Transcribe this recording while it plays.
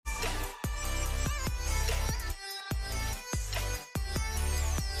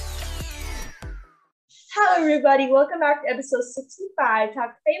Hello, everybody. Welcome back to episode 65, Talk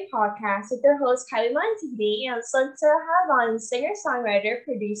to Fame podcast with your host, Kylie Montigny, and I'm to have on singer-songwriter,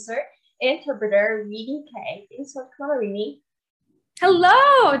 producer, and interpreter, Reedy K. Thanks for coming, Reedy.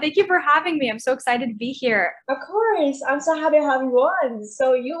 Hello. Thank you for having me. I'm so excited to be here. Of course. I'm so happy to have you on.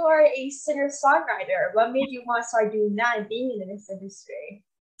 So you are a singer-songwriter. What made you want to start doing that and being in this industry?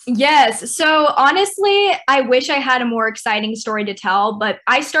 Yes. So honestly, I wish I had a more exciting story to tell, but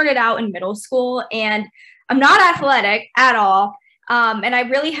I started out in middle school and I'm not athletic at all. And I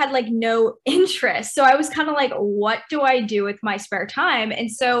really had like no interest. So I was kind of like, what do I do with my spare time?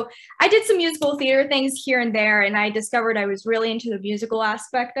 And so I did some musical theater things here and there, and I discovered I was really into the musical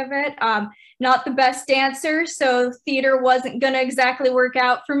aspect of it. Not the best dancer, so theater wasn't going to exactly work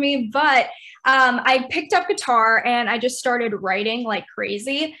out for me, but I picked up guitar and I just started writing like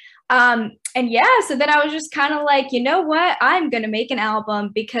crazy. And yeah, so then I was just kind of like, you know what, I'm going to make an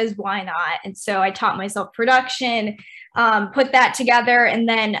album because why not? And so I taught myself production, put that together. And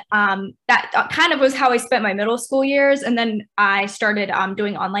then that kind of was how I spent my middle school years. And then I started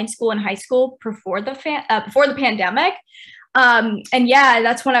doing online school in high school before the pandemic. And yeah,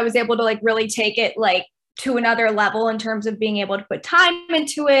 that's when I was able to like really take it like to another level in terms of being able to put time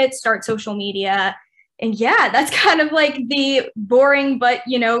into it, start social media. And yeah, that's kind of like the boring, but,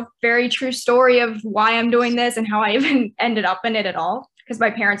 you know, very true story of why I'm doing this and how I even ended up in it at all. Because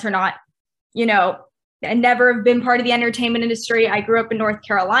my parents are not, you know, I never have been part of the entertainment industry. I grew up in North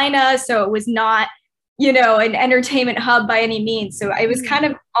Carolina, so it was not, you know, an entertainment hub by any means. So it was kind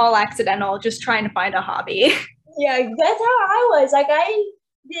of all accidental, just trying to find a hobby. Yeah, that's how I was. Like I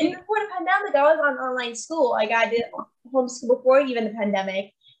did before the pandemic, I was on online school. Like I did homeschool before even the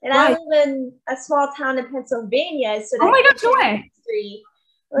pandemic. And I live in a small town in Pennsylvania, so oh my gosh, no way.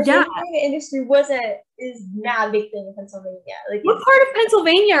 Like the entertainment industry is not a big thing in Pennsylvania. Like what part of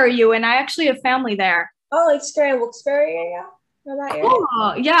Pennsylvania are you in? I actually have family there. Oh, like Wilkes-Barre area?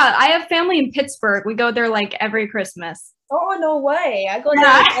 Oh, yeah. I have family in Pittsburgh. We go there like every Christmas. Oh, no way. I go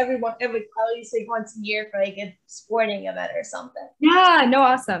there like at least like once a year for like a sporting event or something. Yeah, no,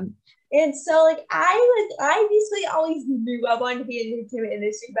 awesome. And so like I basically always knew I wanted to be in the entertainment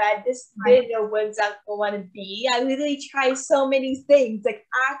industry, but I just didn't know what exactly I wanted to be. I literally tried so many things, like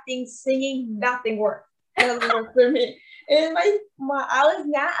acting, singing, nothing worked. Nothing worked for me. And I was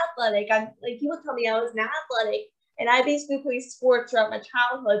not athletic. I'm like people tell me I was not athletic. And I basically played sports throughout my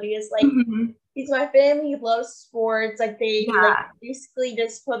childhood because like because my family loves sports. Like they like basically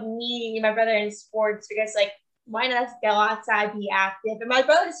just put me and my brother in sports because like why not go outside, be active? And my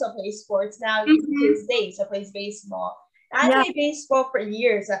brother still plays sports now to this day, so plays baseball. And I played baseball for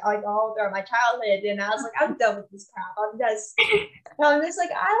years, like all throughout my childhood, and I was like, I'm done with this crap. I'm just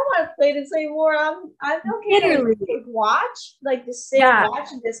like, I don't want to play this anymore. I'm okay to like, watch, like just sit and watch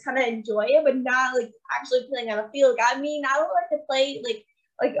and just kind of enjoy it, but not like actually playing on a field. I mean, I would like to play like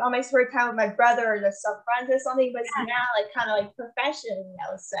on my spare time with my brother or just some friends or something, but it's not like kind of like professionally,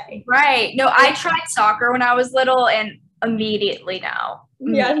 I would say. Right. No, I tried soccer when I was little and immediately now.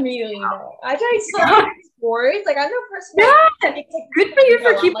 Yeah, immediately now. I tried so many sports. Like I'm the person. Yeah. Good for you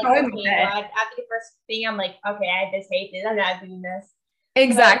for keeping going with it. After the first thing, I'm like, okay, I just hate this. I'm not doing this.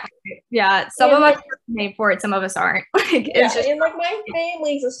 Exactly. Yeah. Some of us are made for it. Some of us aren't. It's just and like my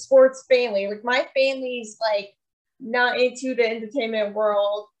family's a sports family. Like my family's like not into the entertainment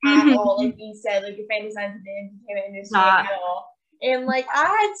world at all. Like you said, like your family's not into the entertainment industry at all. And like I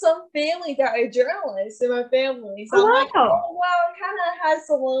had some family that are journalists in my family. So I'm like, oh wow, it kind of has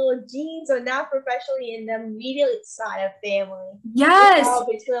some little genes, but not professionally in the media side of family. Yes. It's all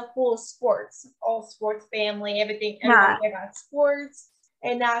basically full of sports, all sports family, everything about sports.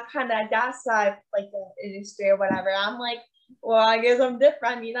 And now kind of that side, like the industry or whatever. I'm like, well, I guess I'm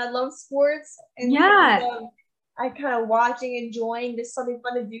different. I mean, I love sports. And I kind of watching, enjoying. There's something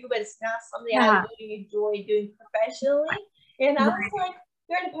fun to do, but it's not something I really enjoy doing professionally. And I was like,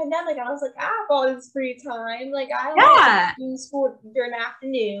 during the pandemic, I was like, I have all this free time. Like, I like doing school during the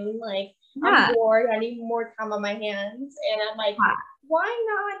afternoon. Like, I'm bored. I need more time on my hands. And I'm like, why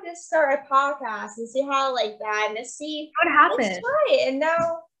not just start a podcast and see how like that and just see what happens? Let's try it. And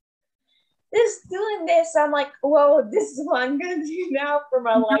now, just doing this, I'm like, well, this is what I'm going to do now for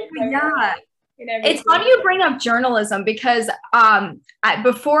my life. It's funny you bring up journalism because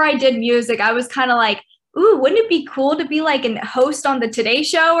before I did music, I was kind of like, ooh, wouldn't it be cool to be like a host on the Today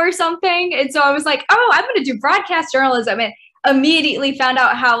Show or something? And so I was like, oh, I'm going to do broadcast journalism, and immediately found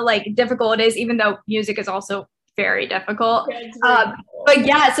out how like difficult it is, even though music is also very difficult. But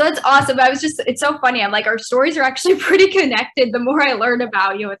yeah, so it's awesome. It's so funny. I'm like, our stories are actually pretty connected the more I learn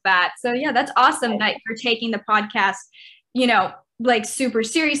about you with that. So yeah, that's awesome that you're taking the podcast, you know, like super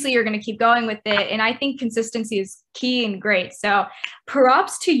seriously, you're going to keep going with it. And I think consistency is key and great. So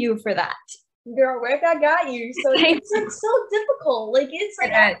props to you for that. Girl, where I got you. So it's like so difficult. Like it's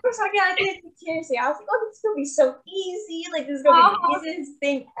like at first I got it seriously. I was like, oh, this is gonna be so easy. Like this is gonna be the easiest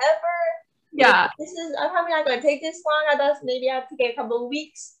thing ever. Yeah. Like, I'm probably not gonna take this long. I thought maybe I have to take a couple of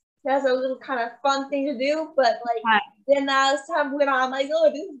weeks. That's a little kind of fun thing to do. But like then as time went on, I'm like,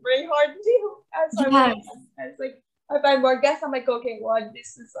 oh, this is very hard to do. So I was like, I find more guests. I'm like, okay, well,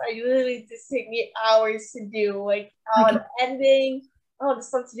 this is like literally just take me hours to do. Like all the editing. Oh, the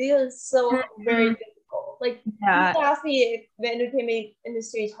stuff to do is so very difficult. Like, you ask me if the entertainment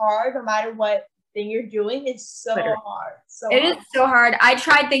industry is hard, no matter what thing you're doing, it's so hard. It is so hard. I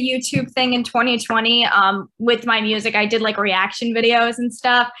tried the YouTube thing in 2020 with my music. I did like reaction videos and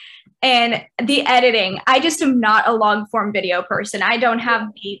stuff. And the editing, I just am not a long form video person. I don't have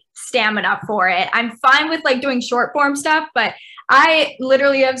the stamina for it. I'm fine with like doing short form stuff, but I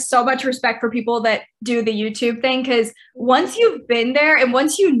literally have so much respect for people that do the YouTube thing, because once you've been there and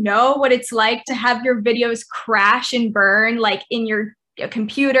once you know what it's like to have your videos crash and burn like in your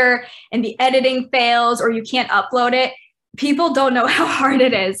computer and the editing fails or you can't upload it, people don't know how hard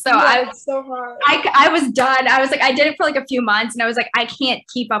it is. So it's so hard. I was done. I was like, I did it for like a few months and I was like, I can't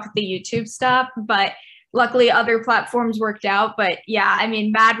keep up with the YouTube stuff, but luckily other platforms worked out. But yeah, I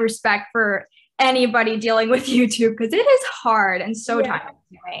mean, mad respect for anybody dealing with YouTube, because it is hard and so time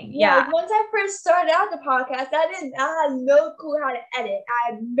consuming. Yeah. Once I first started out the podcast, I had no clue how to edit.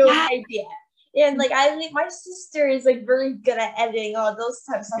 I had no idea. And like my sister is like really good at editing all those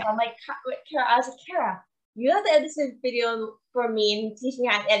types of stuff. I'm like, Kara, I was like, Kara, you have to edit this video for me and teach me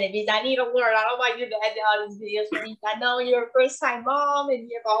how to edit, because I need to learn. I don't want you to edit all these videos for me. I know you're a first time mom and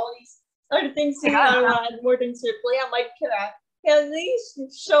you have all these other things to do. I don't want more things to play. I'm like, Kara, can at least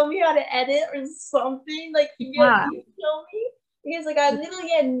show me how to edit or something? Like, can you show me? Because like I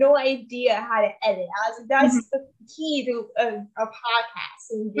literally had no idea how to edit. I was like, that's the key to a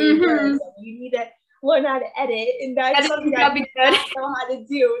podcast and videos. You need to learn how to edit, and that's something I didn't know how to do.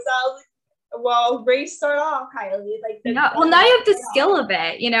 So I was like, well, Grace, start off, Kylie. Like, well, now you have the skill of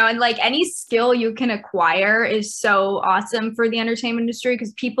it, you know, and like any skill you can acquire is so awesome for the entertainment industry,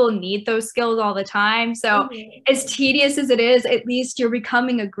 because people need those skills all the time. So as tedious as it is, at least you're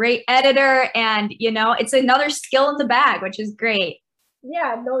becoming a great editor, and you know, it's another skill in the bag, which is great.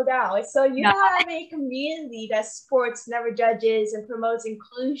 Yeah, no doubt. So you have a community that supports, never judges, and promotes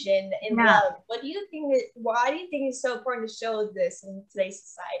inclusion and love. Why do you think it's so important to show this in today's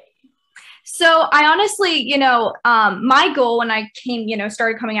society? So I honestly, you know, my goal when I came, you know,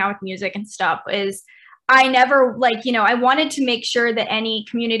 started coming out with music and stuff is I never like, you know, I wanted to make sure that any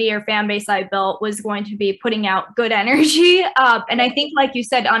community or fan base I built was going to be putting out good energy. And I think, like you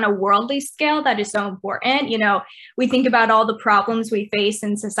said, on a worldly scale, that is so important. You know, we think about all the problems we face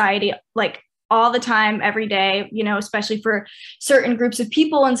in society, like all the time, every day, you know, especially for certain groups of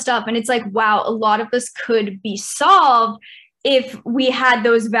people and stuff. And it's like, wow, a lot of this could be solved if we had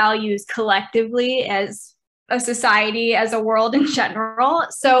those values collectively as a society, as a world in general.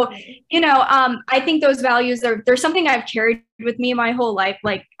 So, you know, I think those values they're something I've carried with me my whole life.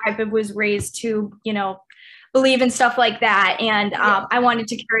 Like I was raised to, you know, believe in stuff like that. And I wanted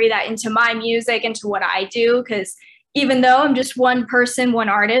to carry that into my music, into what I do, because even though I'm just one person, one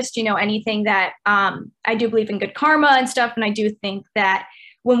artist, you know, anything that I do believe in good karma and stuff. And I do think that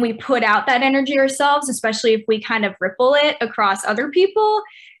when we put out that energy ourselves, especially if we kind of ripple it across other people,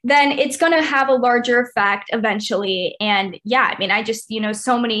 then it's going to have a larger effect eventually. And yeah, I mean, I just, you know,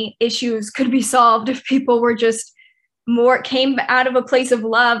 so many issues could be solved if people were just came out of a place of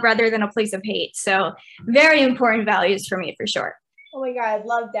love rather than a place of hate. So very important values for me, for sure. Oh my God, I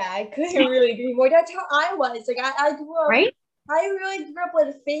love that. I couldn't really agree more. That's how I was. Like I grew up, right? I really grew up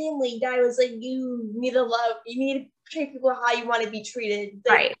with a family that was like, you need to love, you need to treat people how you want to be treated.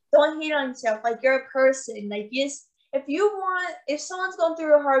 Like, don't hate on yourself. Like, you're a person. Like, if someone's going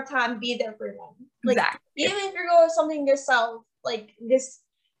through a hard time, be there for them. Like, even if you're going through something yourself, like this,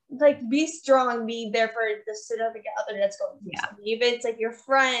 like, be strong, be there for the significant other that's going through something. Even it's like your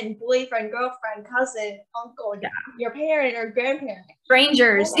friend, boyfriend, girlfriend, cousin, uncle, your parent or grandparent.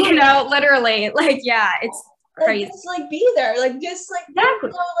 Strangers, you know, literally. Like, it's crazy. Just like be there, like just like exactly.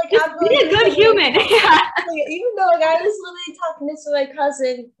 You know, like just be a good human. Like, even though like I was literally talking this to my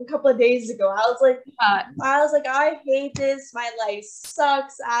cousin a couple of days ago, I was like, I hate this. My life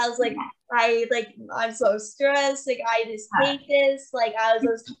sucks. I was like, I'm so stressed. Like I just hate this. Like I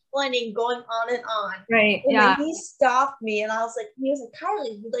was complaining, going on and on. Right. And then he stopped me, and he was like,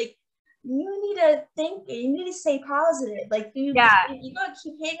 Kylie, like you need to think, you need to stay positive. Like you gotta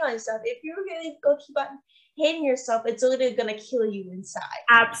keep hating on yourself. If you're gonna go keep on hating yourself, it's literally gonna kill you inside.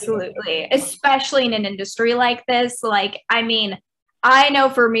 Absolutely. Especially in an industry like this. Like, I mean, I know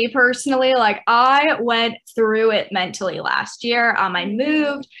for me personally, like I went through it mentally last year. I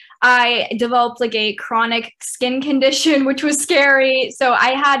moved, I developed like a chronic skin condition, which was scary. So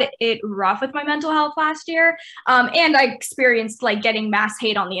I had it rough with my mental health last year. And I experienced like getting mass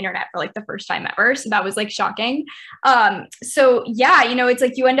hate on the internet for like the first time ever. So that was like shocking. So yeah, you know, it's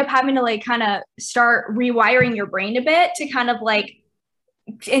like you end up having to like kind of start rewiring your brain a bit to kind of like,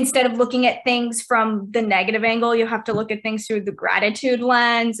 instead of looking at things from the negative angle, you have to look at things through the gratitude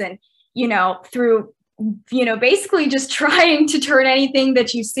lens and, you know, through, you know, basically just trying to turn anything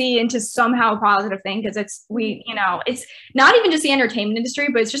that you see into somehow a positive thing. Because you know, it's not even just the entertainment industry,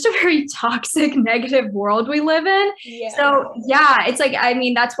 but it's just a very toxic, negative world we live in. Yeah. So yeah, it's like, I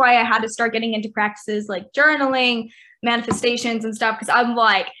mean, that's why I had to start getting into practices like journaling, manifestations and stuff. Cause I'm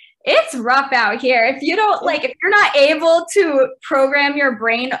like, it's rough out here. If you don't like, if you're not able to program your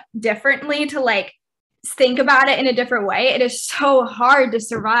brain differently to like think about it in a different way, it is so hard to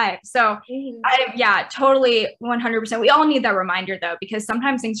survive. So yeah, totally 100%. We all need that reminder though, because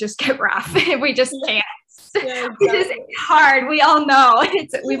sometimes things just get rough. We just can't. Yeah, exactly. It's hard. We all know.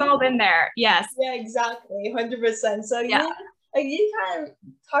 We've all been there. Yes. Yeah, exactly. 100%. So yeah. You kind of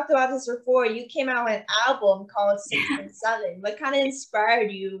talked about this before. You came out with an album called 6 and 7. What kind of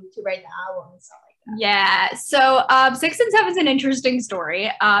inspired you to write the album and stuff like that? Yeah, so 6 and 7 is an interesting story.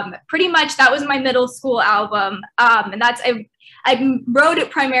 Pretty much that was my middle school album, and I wrote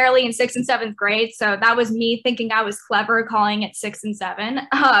it primarily in 6th and 7th grade. So that was me thinking I was clever, calling it 6 and 7.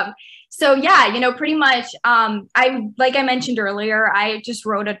 So yeah, you know, pretty much. Like I mentioned earlier, I just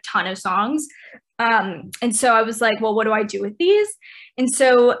wrote a ton of songs. And so I was like, well, what do I do with these? And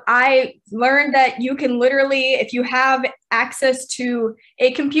so I learned that you can literally, if you have access to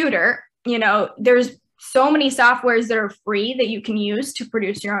a computer, you know, there's so many softwares that are free that you can use to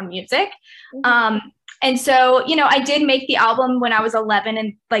produce your own music. And so, you know, I did make the album when I was 11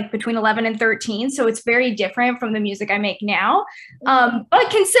 and like between 11 and 13. So it's very different from the music I make now.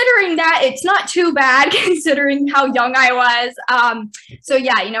 But considering that, it's not too bad considering how young I was. So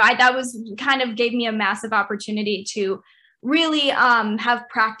yeah, you know, that was kind of gave me a massive opportunity to really have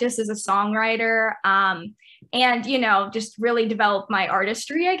practice as a songwriter and, you know, just really develop my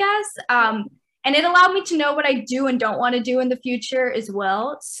artistry, I guess. And it allowed me to know what I do and don't want to do in the future as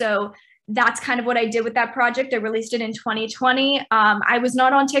well. So that's kind of what I did with that project. I released it in 2020. I was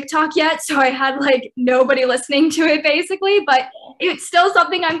not on TikTok yet, so I had like nobody listening to it basically, but it's still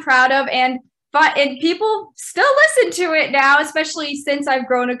something I'm proud of. And people still listen to it now, especially since I've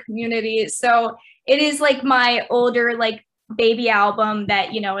grown a community. So it is like my older like baby album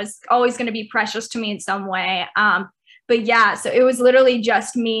that, you know, is always going to be precious to me in some way. But yeah, so it was literally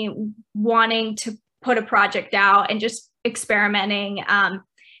just me wanting to put a project out and just experimenting.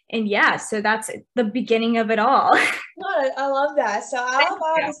 And yeah, so that's the beginning of it all. I love that. So out of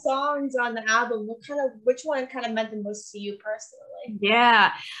all the songs on the album, which one kind of meant the most to you personally?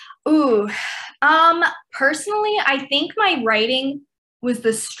 Yeah. Ooh. Personally, I think my writing was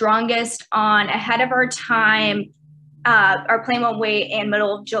the strongest on Ahead of Our Time, Our Plane Won't Wait, and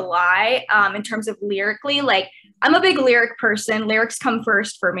Middle of July, in terms of lyrically. Like, I'm a big lyric person. Lyrics come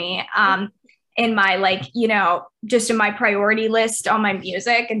first for me. In my like, you know, just in my priority list on my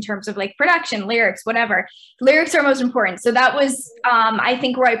music in terms of like production, lyrics, whatever. Lyrics are most important. So that was, I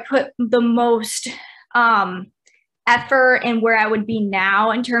think, where I put the most effort and where I would be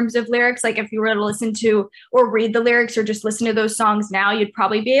now in terms of lyrics. Like if you were to listen to or read the lyrics or just listen to those songs now, you'd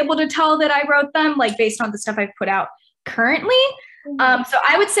probably be able to tell that I wrote them like based on the stuff I've put out currently. So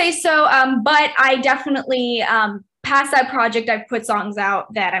I would say so. But I definitely, past that project, I've put songs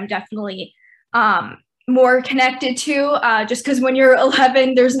out that I'm definitely more connected to, just because when you're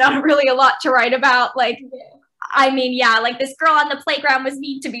 11, there's not really a lot to write about. Like, I mean, yeah, like this girl on the playground was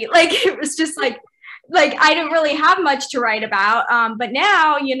mean to me. Like, it was just like I didn't really have much to write about. But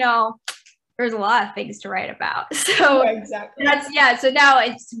now, you know, there's a lot of things to write about. So exactly. So now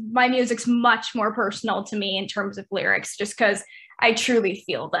my music's much more personal to me in terms of lyrics, just because I truly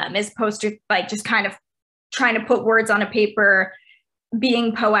feel them, as opposed to like just kind of trying to put words on a paper,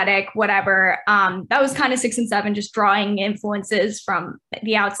 being poetic, whatever. That was kind of 6 and 7, just drawing influences from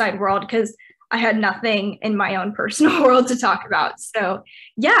the outside world because I had nothing in my own personal world to talk about. So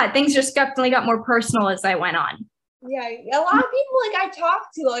yeah, things just definitely got more personal as I went on. Yeah, a lot of people like I talk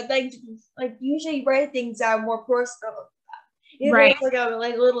to like usually write things that are more personal. Either Right. it's like a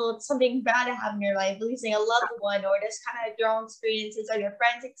little something bad to happen in your life, losing a loved one, or just kind of your own experiences, or your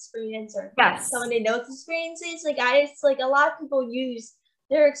friend's experience, or Yes. someone they know's experiences. Like it's like a lot of people use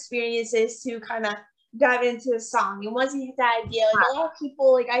their experiences to kind of dive into a song. And once you hit that idea, like a lot of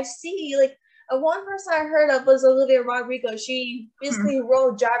people, like I see, like one person I heard of was Olivia Rodrigo. She basically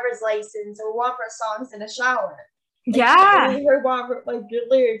wrote driver's license or one of her songs in a shower. Like, yeah. you heard one of her, like your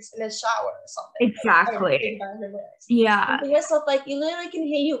lyrics in a shower or something. Exactly. Like, yeah. and yourself, like you literally can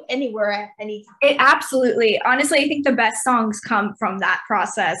hear you anywhere at any time. It absolutely. Honestly, I think the best songs come from that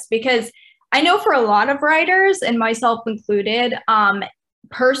process, because I know for a lot of writers, and myself included, like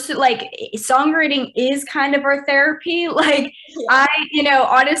songwriting is kind of our therapy. Like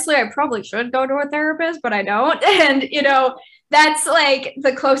honestly, I probably should go to a therapist, but I don't. And that's like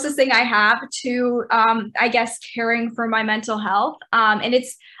the closest thing I have to I guess caring for my mental health. And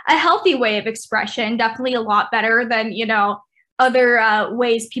it's a healthy way of expression, definitely a lot better than other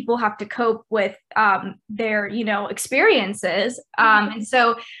ways people have to cope with their experiences. And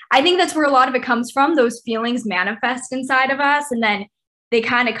so I think that's where a lot of it comes from. Those feelings manifest inside of us, and then they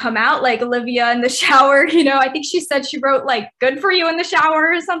kind of come out, like Olivia in the shower. I think she said she wrote like "Good for You" in the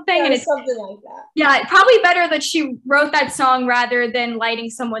shower or something. Yeah, and it's something like that. Yeah, probably better that she wrote that song rather than lighting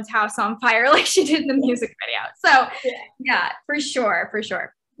someone's house on fire like she did in the music video. So yeah, for sure.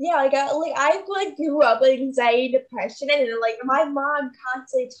 Yeah, I grew up with anxiety, depression, and like my mom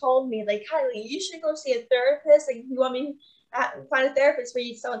constantly told me, like, Kylie, you should go see a therapist. Like, you want me to find a therapist where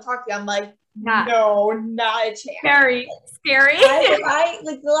you someone talk to you? I'm like, no, not a chance. Very scary. I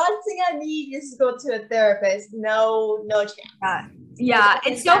like the last thing I need is to go to a therapist. No chance. Yeah,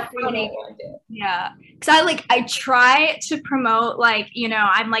 it's so funny. Yeah, because I try to promote, like,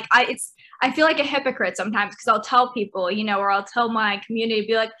 I'm like, I feel like a hypocrite sometimes, because I'll tell people, or I'll tell my community,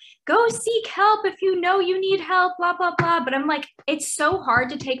 be like, go seek help if you know you need help, blah, blah, blah. But I'm like, it's so hard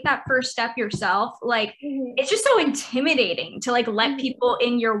to take that first step yourself. Like, it's just so intimidating to like let people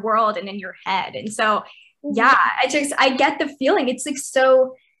in your world and in your head. And so, yeah, I get the feeling. It's like,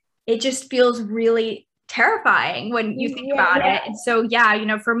 it just feels really terrifying when you think about it. And so,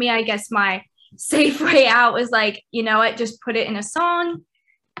 yeah, for me, I guess my safe way out was like, just put it in a song.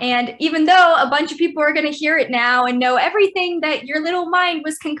 And even though a bunch of people are going to hear it now and know everything that your little mind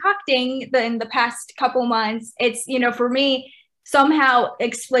was concocting in the past couple months, it's, for me, somehow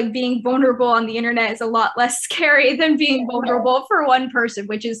it's like being vulnerable on the internet is a lot less scary than being vulnerable for one person,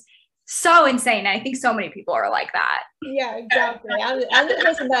 which is so insane. I think so many people are like that. Yeah, exactly. I'm the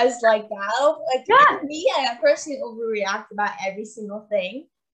person that is like that. Like, me, I personally overreact about every single thing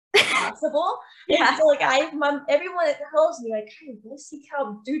possible. And so like everyone that tells me, like, hey, go seek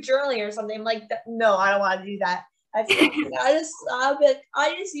help, do journaling or something. I'm like, no, I don't want to do that. I just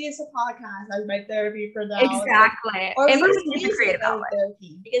use a podcast as my therapy for that. Exactly. Or music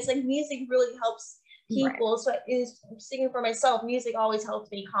therapy, because like music really helps people. So is singing for myself, music always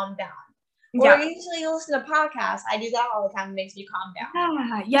helps me calm down. Or usually listen to podcasts. I do that all the time. It makes me calm down.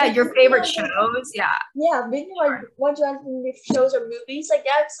 Yeah, your favorite shows. Yeah, maybe like watch shows or movies. Like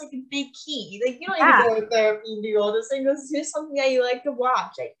that's like a big key. Like you don't even go to therapy and do all those things. It's just something that you like to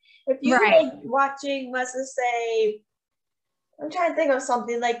watch. Like if you like watching, let's just say, I'm trying to think of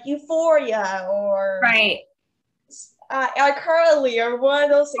something like Euphoria or iCarly or one of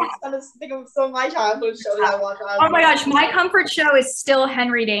those things. I'm just thinking of some of my childhood shows I watched. Oh my gosh, my comfort show is still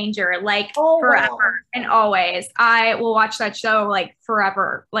Henry Danger, like forever and always. I will watch that show like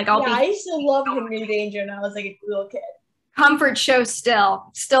forever. Like I used to love Henry Danger when I was like a little kid. Comfort show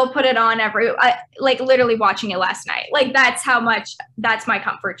still put it on like literally watching it last night. Like that's my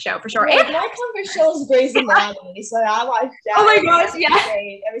comfort show for sure. Yeah, my comfort show is Grey's Anatomy, so I watch that. Oh my gosh,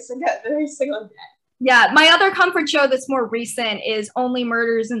 every single day. Yeah, my other comfort show that's more recent is Only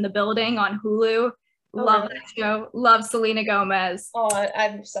Murders in the Building on Hulu. Love that show. Love Selena Gomez. Oh,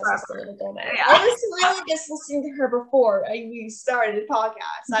 I'm obsessed with Selena Gomez. Yeah. I was really just listening to her before you started the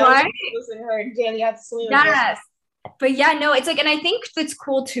podcast. I was listening to her daily after Selena Gomez. But yeah, no, it's like, and I think that's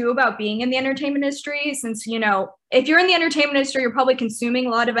cool too about being in the entertainment industry, since, if you're in the entertainment industry, you're probably consuming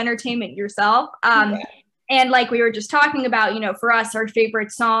a lot of entertainment yourself. And like we were just talking about, for us, our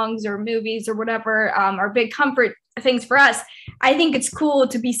favorite songs or movies or whatever, are big comfort things for us. I think it's cool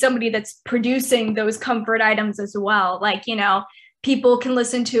to be somebody that's producing those comfort items as well. Like, people can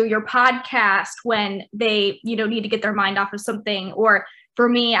listen to your podcast when they, need to get their mind off of something. Or for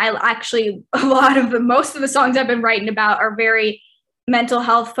me, most of the songs I've been writing about are very mental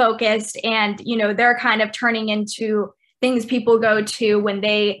health focused. And, they're kind of turning into things people go to when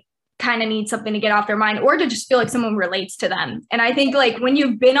they kind of need something to get off their mind or to just feel like someone relates to them. And I think like when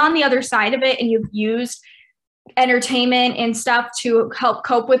you've been on the other side of it and you've used entertainment and stuff to help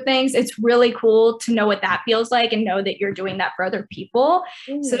cope with things, it's really cool to know what that feels like and know that you're doing that for other people.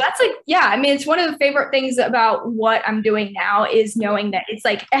 So that's like, yeah, I mean, it's one of the favorite things about what I'm doing now is knowing that it's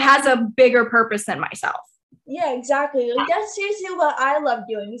like, it has a bigger purpose than myself. Yeah, exactly. Like, that's seriously what I love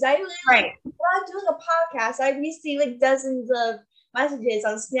doing. Because I literally, when I'm doing a podcast, I receive like dozens of messages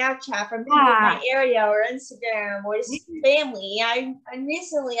on Snapchat from people in my area or Instagram or just family. I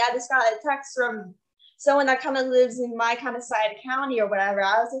recently I just got a text from someone that kind of lives in my kind of side of county or whatever.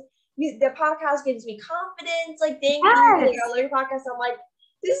 I was like, the podcast gives me confidence. Like, thank you for your podcast. I'm like,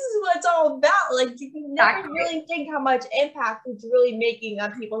 this is what it's all about. Like, you can never really think how much impact it's really making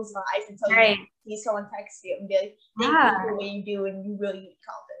on people's lives until you see someone text you and be like, thank you for what you do, and you really need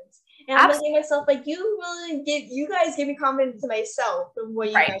confidence. And I'm thinking to myself, like, you guys give me confidence to myself from what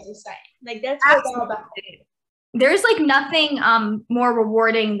you guys are saying. Like, that's what it's all about. There's like nothing more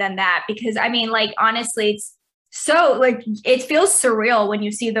rewarding than that, because I mean, like, honestly, it's so like, it feels surreal when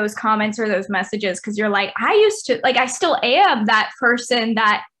you see those comments or those messages, because you're like, I still am that person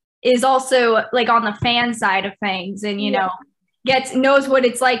that is also like on the fan side of things, and you know, knows what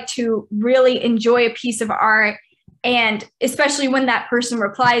it's like to really enjoy a piece of art. And especially when that person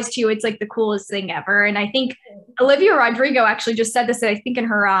replies to you, it's like the coolest thing ever. And I think Olivia Rodrigo actually just said this, I think in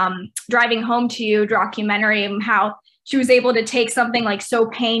her Driving Home to You documentary, and how she was able to take something like so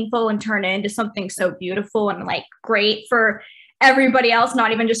painful and turn it into something so beautiful and like great for everybody else,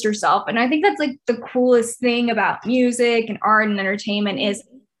 not even just herself. And I think that's like the coolest thing about music and art and entertainment is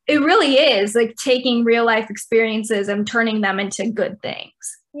it really is like taking real life experiences and turning them into good things.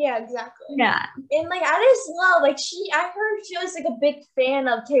 Yeah, exactly. Yeah. And like, I just love, like, I heard she was like a big fan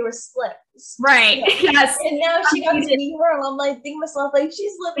of Taylor Swift. Right. Yes. And now she got to meet her, and I'm like, thinking to myself, like,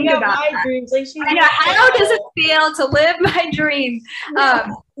 she's living out my dreams. Like, I know, how does it feel to live my dream? Yeah,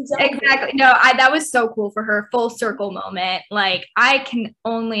 exactly. No, that was so cool for her, full circle moment. Like, I can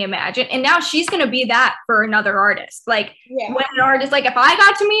only imagine. And now she's going to be that for another artist. Like, when an artist, like, if I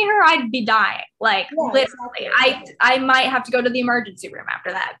got to meet her, I'd be dying. Like, literally, exactly. I might have to go to the emergency room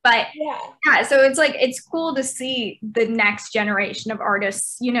after that. But yeah, so it's like, it's cool to see the next generation of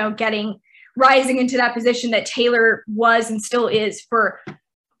artists, you know, rising into that position that Taylor was and still is for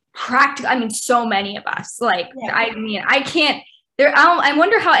so many of us. Like, I mean, I can't, I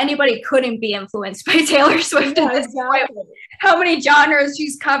wonder how anybody couldn't be influenced by Taylor Swift at this point. How many genres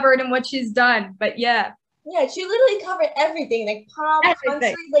she's covered and what she's done. But yeah. Yeah, she literally covered everything, like pop,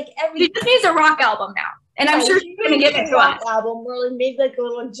 country, like everything. She just needs a rock album now. And I'm sure she's gonna give it to us. Album or like maybe like a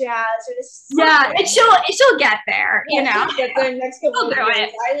little jazz or just and she'll get there, you know. She'll get there next couple of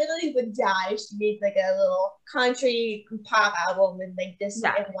years. I literally would die if she made like a little country pop album and like this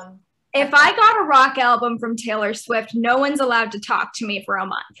in one. If I got a rock album from Taylor Swift, no one's allowed to talk to me for a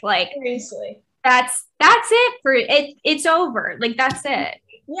month. Like, seriously. That's it for it. It's over. Like, that's it.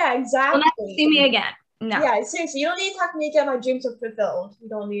 Yeah, exactly. You'll never see me again. No. Yeah, seriously. You don't need to talk to me again. My dreams are fulfilled. You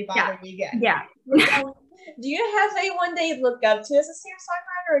don't need to bother me again. Yeah. Do you have anyone that you look up to as a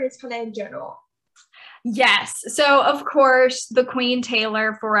singer-songwriter, or just kind of in general? Yes. So, of course, the Queen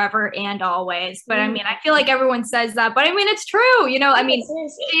Taylor, forever and always. But I mean, I feel like everyone says that, but I mean, it's true. You know, I mean,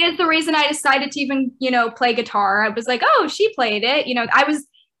 she is the reason I decided to even, you know, play guitar. I was like, oh, she played it. You know,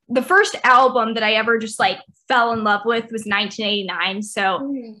 the first album that I ever just like fell in love with was 1989.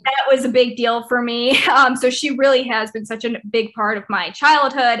 So that was a big deal for me. So she really has been such a big part of my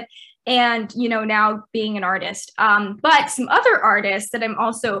childhood and, you know, now being an artist. But some other artists that I'm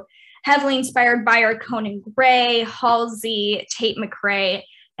also heavily inspired by are Conan Gray, Halsey, Tate McRae,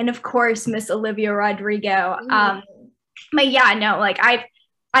 and of course, Miss Olivia Rodrigo. But yeah, no, like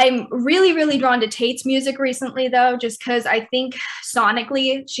I'm really, really drawn to Tate's music recently, though, just because I think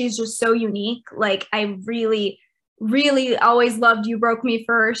sonically she's just so unique. Like, I really, really always loved You Broke Me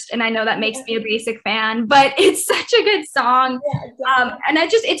First. And I know that makes me a basic fan, but it's such a good song. And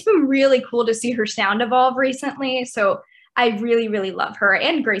it's been really cool to see her sound evolve recently. So I really, really love her,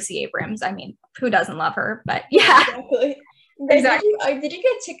 and Gracie Abrams. I mean, who doesn't love her? But yeah. Exactly. Did you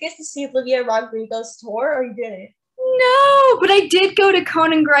get tickets to see Olivia Rodrigo's tour, or you didn't? No, but I did go to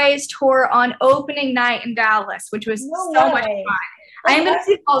Conan Gray's tour on opening night in Dallas, which was so much fun. I am going to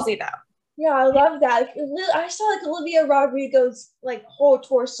see Halsey, though. Yeah, I love that. I saw like Olivia Rodrigo's like whole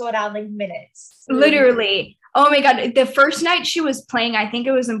tour sold out in like minutes. Literally. Oh my God. The first night she was playing, I think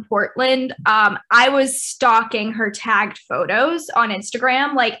it was in Portland. I was stalking her tagged photos on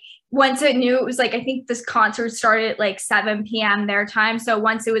Instagram. Like, once it knew it was like, I think this concert started at like 7 p.m. their time. So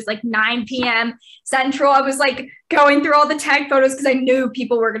once it was like 9 p.m. Central, I was like going through all the tag photos because I knew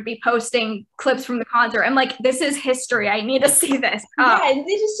people were going to be posting clips from the concert. I'm like, this is history. I need to see this. Yeah, did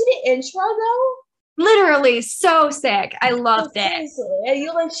you see the intro though? Literally so sick. I loved it. Seriously. And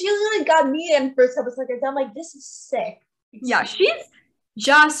you like she literally got me in first episode. I'm like, this is sick. Yeah, she's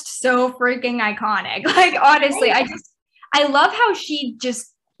just so freaking iconic. Like, honestly, I love how she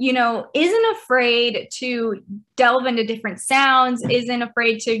just, you know, isn't afraid to delve into different sounds, isn't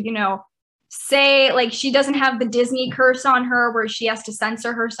afraid to, you know, say, like, she doesn't have the Disney curse on her where she has to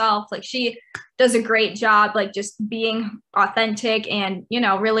censor herself. Like, she does a great job, like, just being authentic and, you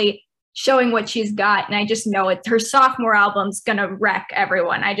know, really showing what she's got. And I just know it. Her sophomore album's gonna wreck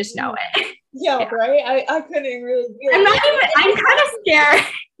everyone. I just know it. Yeah, right? I couldn't really I'm kind of scared.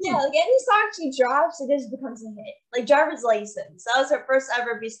 Yeah, like any song she drops, it just becomes a hit. Like Driver's License. That was her first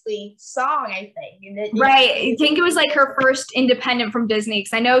ever basically song, I think. And right. I think it was like her first independent from Disney.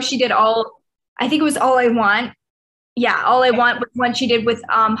 Because I know she did I think it was All I Want. Yeah, All I Want was one she did with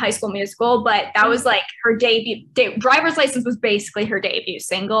High School Musical, but that was like her debut. Driver's License was basically her debut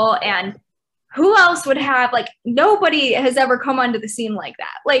single, and who else would have, like, nobody has ever come onto the scene like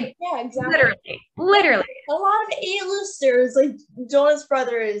that. Like, yeah, exactly. Literally. A lot of A-listers, like Jonas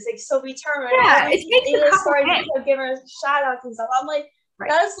Brothers, like Sophie Turner. Yeah, it makes A-listers giving her shout outs and stuff. I'm like,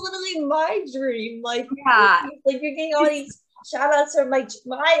 that's literally my dream. Like, like you're getting all these shout outs from like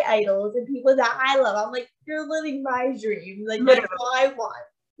my idols and people that I love. I'm like, you're living my dream. Like, that's what I want.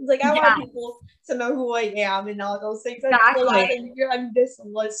 It's like, I want people to know who I am and all those things. Exactly. I'm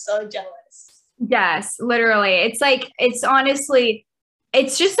just so jealous. Yes, literally. It's like, it's honestly,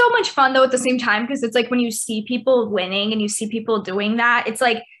 it's just so much fun though at the same time, because it's like when you see people winning and you see people doing that, it's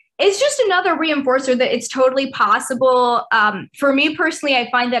like, it's just another reinforcer that it's totally possible. For me personally, I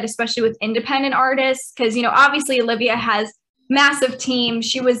find that especially with independent artists, because, you know, obviously Olivia has massive team.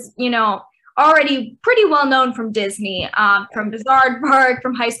 She was, you know, already pretty well known from Disney, from Bizarre Park,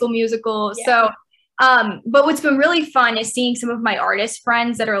 from High School Musical. Yeah. So, but what's been really fun is seeing some of my artist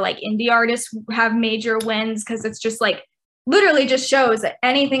friends that are like indie artists have major wins, because it's just like literally just shows that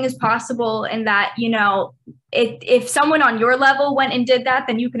anything is possible, and that, you know, if someone on your level went and did that,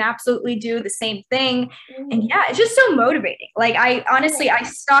 then you can absolutely do the same thing. And yeah, it's just so motivating. Like, I honestly, I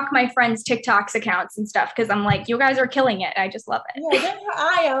stalk my friends' TikToks accounts and stuff, because I'm like, you guys are killing it. I just love it. Yeah, that's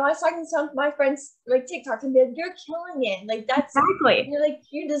how I am. I was talking to some of my friends like TikTok, and they're like, you're killing it. Like, that's exactly. You're like,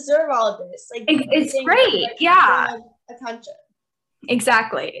 you deserve all of this. Like, it's great. Like, yeah. Attention.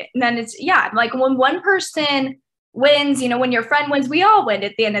 Exactly. And then it's, yeah, like when one person wins, you know, when your friend wins, we all win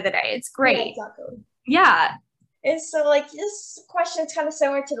at the end of the day. It's great. Yeah, exactly. Yeah. And so, like, this question is kind of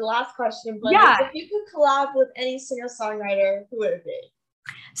similar to the last question, but yeah, like, if you could collab with any singer-songwriter, who would it be?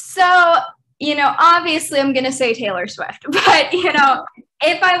 So, you know, obviously I'm going to say Taylor Swift, but, you know,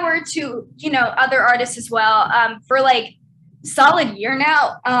 if I were to, you know, other artists as well, for like solid year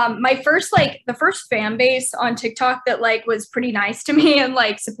now, the first fan base on TikTok that like was pretty nice to me and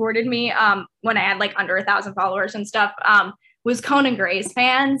like supported me, when I had like under 1,000 followers and stuff, was Conan Gray's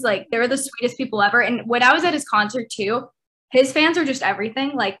fans. Like, they were the sweetest people ever. And when I was at his concert too, his fans are just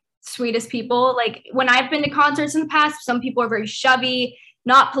everything, like sweetest people. Like, when I've been to concerts in the past, some people are very shovey,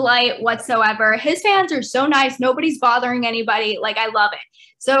 not polite whatsoever. His fans are so nice. Nobody's bothering anybody. Like, I love it.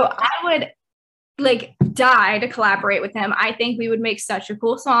 So I would like die to collaborate with him. I think we would make such a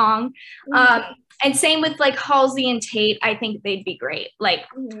cool song. And same with like Halsey and Tate. I think they'd be great. Like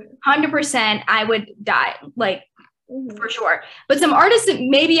 100%, I would die. Like, for sure. But some artists that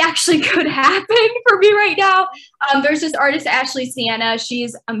maybe actually could happen for me right now. There's this artist, Ashley Sienna.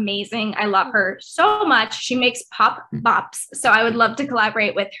 She's amazing. I love her so much. She makes pop bops. So I would love to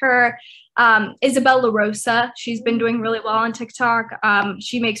collaborate with her. Isabel La Rosa. She's been doing really well on TikTok.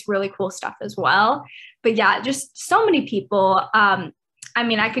 She makes really cool stuff as well. But yeah, just so many people. I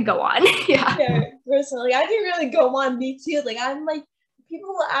mean, I could go on. Yeah. Personally, I can really go on. Me too. Like, I'm like, people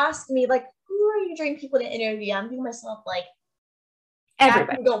will ask me like, who are you dream people to interview? I'm thinking myself like,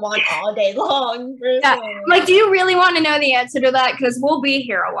 everybody. I can go on all day long. Yeah. Like, do you really want to know the answer to that? Because we'll be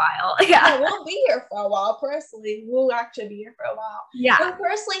here a while. Yeah, we'll be here for a while. Personally, we'll actually be here for a while. Yeah. But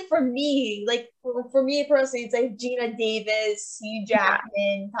personally, for me, like for me personally, it's like Gina Davis, Hugh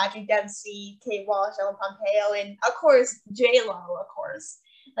Jackman, Patrick Dempsey, Kate Walsh, Ellen Pompeo, and of course J-Lo. Of course,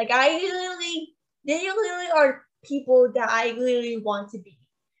 like they literally are people that I literally want to be.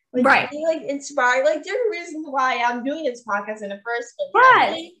 Like, right. They, like, inspire. Like, there's a reason why I'm doing this podcast in the first place. Yes.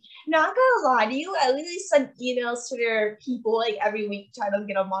 Really, not gonna lie to you, I literally send emails to their people like every week trying to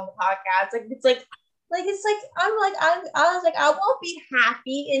get them on the podcast. Like, it's like I was like, I won't be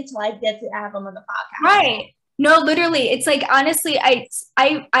happy until I get to have them on the podcast. Right. No, literally, it's like, honestly,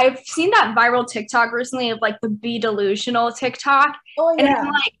 I've seen that viral TikTok recently of like the Be Delusional TikTok. Oh yeah. And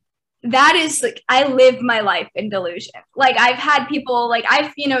I'm like, that is like, I live my life in delusion. Like, I've had people like,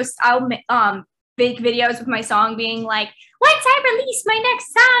 I'll fake videos with my song being like, once I release my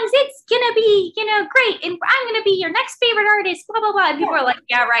next songs, it's gonna be, great. And I'm gonna be your next favorite artist, blah, blah, blah. And people are like,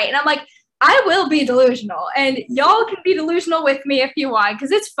 yeah, right. And I'm like, I will be delusional. And y'all can be delusional with me if you want,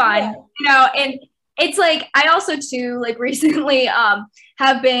 because it's fun, and it's like, I also too, like recently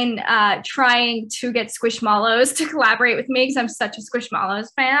have been trying to get Squishmallows to collaborate with me because I'm such a Squishmallows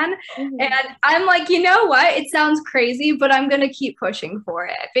fan. And I'm like, you know what? It sounds crazy, but I'm going to keep pushing for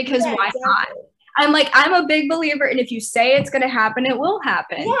it because why not? I'm like, I'm a big believer. And if you say it's going to happen, it will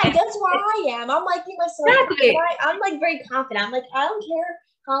happen. Yeah, and that's where I am. I'm like, exactly. I'm like very confident. I'm like, I don't care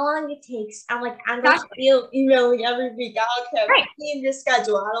how long it takes. I'm like, I'm going to feel emailing every week. I don't care. Right. In your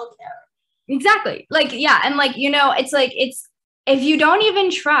schedule. I don't care. Exactly. Like, yeah. And like, it's like, if you don't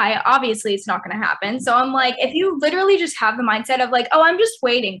even try, obviously it's not going to happen. So I'm like, if you literally just have the mindset of like, oh, I'm just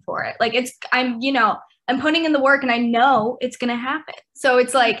waiting for it. Like I'm putting in the work and I know it's going to happen. So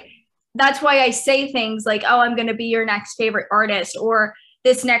it's like, that's why I say things like, oh, I'm going to be your next favorite artist, or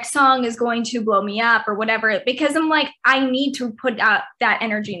this next song is going to blow me up, or whatever, because I'm like, I need to put out that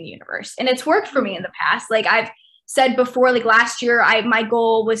energy in the universe. And it's worked for me in the past. Like I've said before, like last year, my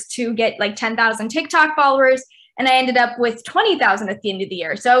goal was to get like 10,000 TikTok followers, and I ended up with 20,000 at the end of the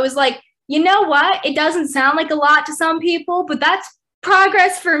year. So I was like, you know what? It doesn't sound like a lot to some people, but that's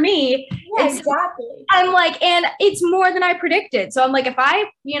progress for me. Yeah, exactly. I'm like, and it's more than I predicted. So I'm like, if I,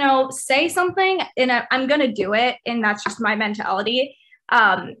 say something and I'm going to do it, and that's just my mentality.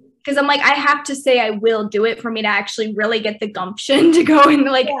 Because I'm like, I have to say I will do it for me to actually really get the gumption to go and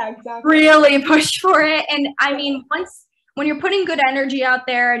like really push for it. And I mean, when you're putting good energy out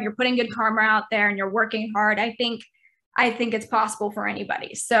there and you're putting good karma out there and you're working hard, I think it's possible for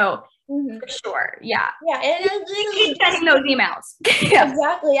anybody. So for sure. Yeah. Yeah. And I literally sending those emails.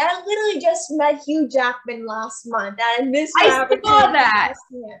 Exactly. I literally just met Hugh Jackman last month. And I saw that.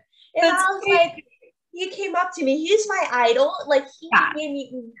 And I was like, he came up to me. He's my idol. Like he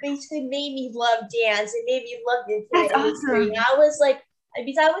basically made me love dance and made me love the industry. And I was like,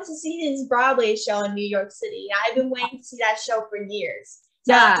 because I went to see his Broadway show in New York City. I've been waiting to see that show for years.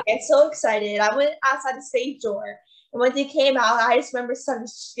 So I get so excited. I went outside the stage door. And when they came out, I just remember starting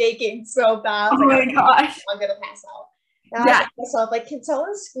shaking so bad. My gosh. I'm going to pass out. And I was myself, like, can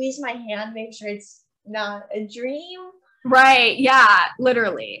someone squeeze my hand, make sure it's not a dream? Right. Yeah,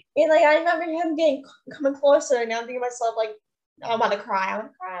 literally. And like, I remember him coming closer, and I'm thinking to myself, like, I want to cry.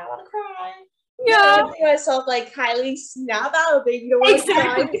 Yeah. I'm thinking to myself, like, Kylie, snap out of it. You don't want to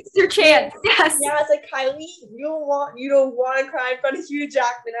cry. It's your chance. Yes. Yeah, it's like, Kylie, you don't want to cry in front of Hugh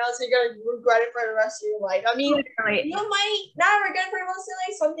Jackman. Else you're gonna regret it for the rest of your life. I mean, you might not regret it for the rest of your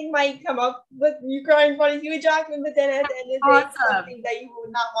life. Something might come up with you crying in front of Hugh Jackman, but then at the end of the day, it's something that you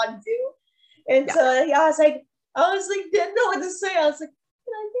would not want to do. And so I was like, didn't know what to say. I was like,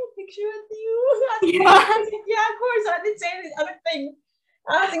 can I get a picture with you? I was like, yeah, of course. I didn't say any other thing.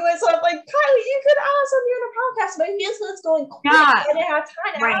 I was thinking to myself, like, Kylie, you could ask on your podcast, but here's what's going quick. I didn't have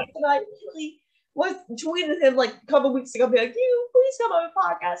time to ask, and I really tweeted him like a couple weeks ago, be like, please come on the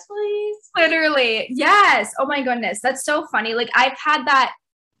podcast, please. Literally. Yes. Oh my goodness. That's so funny. Like I've had that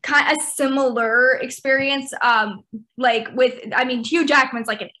kind of similar experience, Hugh Jackman's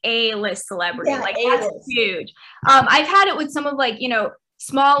like an A-list celebrity. Like A-list. That's huge. I've had it with some of like,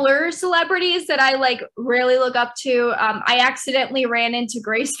 smaller celebrities that I like really look up to. I accidentally ran into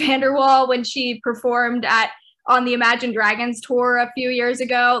Grace VanderWaal when she performed on the Imagine Dragons tour a few years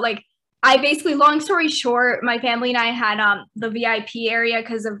ago. Like I basically, long story short, my family and I had the VIP area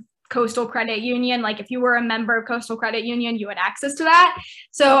because of Coastal Credit Union. Like if you were a member of Coastal Credit Union, you had access to that.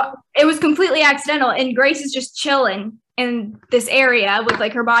 So it was completely accidental. And Grace is just chilling in this area with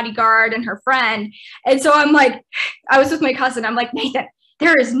like her bodyguard and her friend. And so I'm like, I was with my cousin. I'm like, Nathan,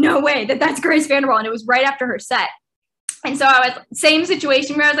 there is no way that's Grace VanderWaal. And it was right after her set. And so I was same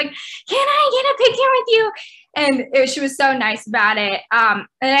situation where I was like, can I get a picture with you? And she was so nice about it. And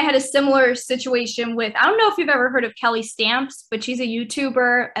I had a similar situation with, I don't know if you've ever heard of Kelly Stamps, but she's a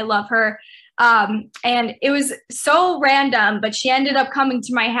YouTuber. I love her. And it was so random, but she ended up coming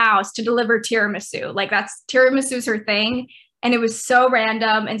to my house to deliver tiramisu. Like tiramisu's her thing. And it was so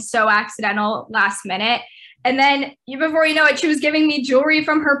random and so accidental last minute. And then before you know it, she was giving me jewelry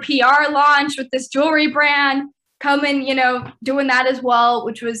from her PR launch with this jewelry brand, coming, doing that as well,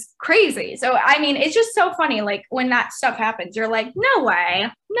 which was crazy. So, I mean, it's just so funny. Like when that stuff happens, you're like, no way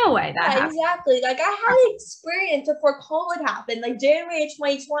that happened. Exactly. Like I had an experience before COVID happened, like January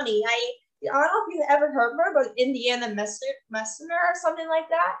 2020. I don't know if you've ever heard of her, but Indiana Messenger or something like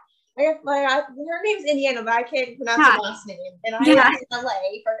that. Her name's Indiana, but I can't pronounce her last name. And I was in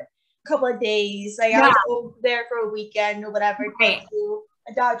LA for a couple of days. Like I was over there for a weekend or whatever. Right.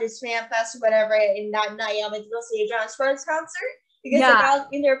 a Dodgers fan fest or whatever, and that night I went to go see a John Sparks concert. Because like I was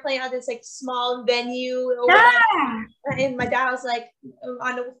in there playing at this like small venue or whatever. And my dad was like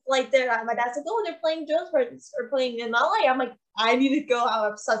on the flight there, my dad's like, oh, they're playing Joe Sparks or playing in LA. I'm like, I need to go.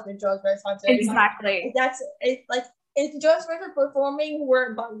 I'm obsessed with Joe Sparks concert. Exactly. That's it. Like if Joe Sparks are performing where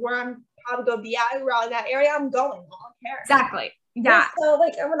I'm probably gonna be at around that area, I'm going. I don't care. Exactly. Yeah. So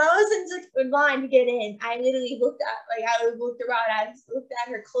like when I was in line to get in, I literally looked around. I just looked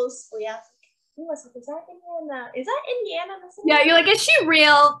at her closely. I was like, is that Indiana? Is that Indiana? Yeah, you're like, is she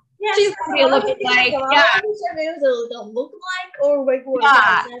real? Yeah, she's real looking like. Yeah. I wasn't sure if it was a look-alike or like what.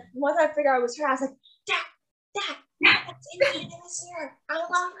 Yeah. Once I figured out it was her, I was like, Dad, that's Indiana this year. I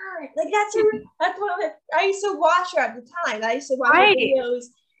love her. Like that's her. That's what I used to watch her at the time. I used to watch her videos,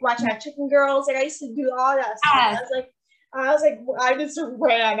 watch her Chicken Girls. Like I used to do all that stuff. I was like, I just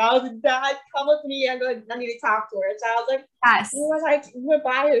ran. I was like, Dad, come with me. I need to talk to her. So I was like, yes. I went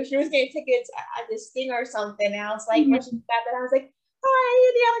by her. She was getting tickets at this thing or something. And I was like, when she got that, I was like, hi,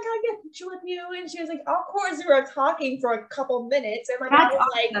 Indiana, can I get a picture with you? And she was like, of course. We were talking for a couple minutes. And my dad was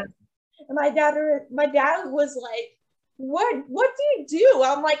like, and my dad was like, what do you do?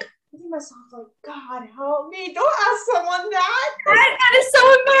 I'm like, I think myself like, God help me! Don't ask someone that. That is so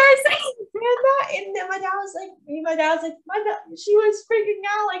embarrassing. And then my dad was like, she was freaking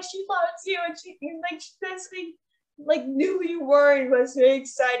out, like she loves you, and she basically like knew who you were and was very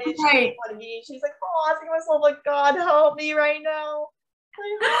excited. She didn't want to be. She's like, oh, I was thinking to myself like, God help me right now.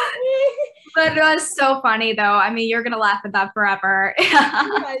 Like, help me. But it was so funny though. I mean, you're gonna laugh at that forever. Yeah,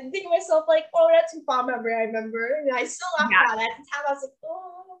 I think to myself like, oh, that's a fond memory. I remember, and I still laugh about it. At the time, I was like,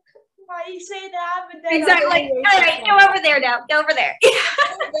 oh. Why you say that? But then exactly. All right, go over there now. Go over there. Do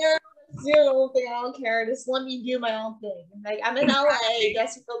your own thing. I don't care. Just let me do my own thing. Like I'm in LA.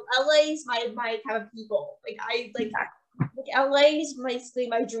 That's LA is my type of people. Like LA is basically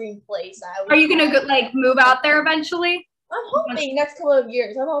my dream place. Are you gonna move out there eventually? I'm hoping next couple of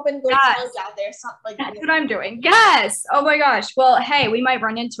years. I'm hoping to go college out there. Something like that's what I'm doing. Yes. Oh my gosh. Well, hey, we might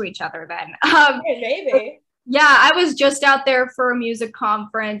run into each other then. Maybe. Yeah, I was just out there for a music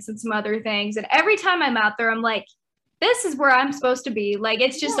conference and some other things. And every time I'm out there, I'm like, this is where I'm supposed to be. Like,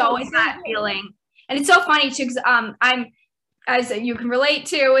 it's just always that feeling. And it's so funny too, because I'm, as you can relate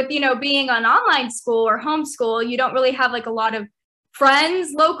to with, being on online school or homeschool, you don't really have like a lot of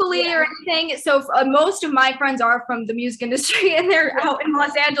friends locally or anything. So most of my friends are from the music industry and they're out in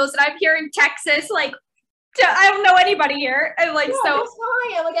Los Angeles, and I'm here in Texas, like, I don't know anybody here. I'm like, so that's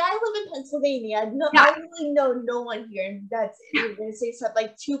why like I live in Pennsylvania. I really know no one here, and that's you're gonna say something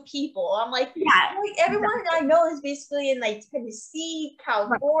like 2 people. I'm like, everyone I know is basically in like Tennessee,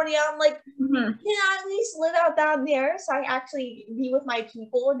 California. I'm like, at least live out down there, so I actually be with my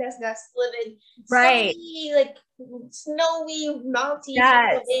people. That's living sunny, like snowy, mountain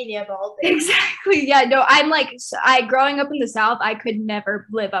Pennsylvania of all things. Exactly. Yeah. No, I'm like, growing up in the South, I could never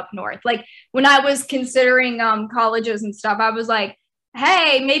live up north. Like when I was considering colleges and stuff, I was like,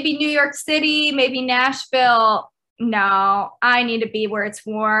 hey, maybe New York City, maybe Nashville. No, I need to be where it's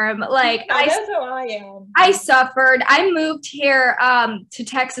warm. Like that's how I am. I suffered. I moved here to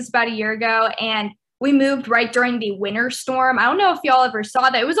Texas about a year ago, and we moved right during the winter storm. I don't know if y'all ever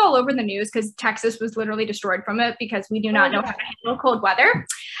saw that. It was all over the news because Texas was literally destroyed from it because we do not know how to handle cold weather.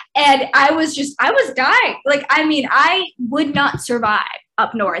 And I was dying. Like, I mean, I would not survive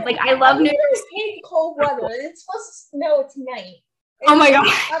up north. Like, I love New York. Hate cold weather. It's supposed to snow tonight. Oh my God.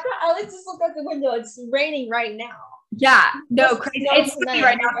 I just look out the window. It's raining right now. Yeah. No, crazy. It's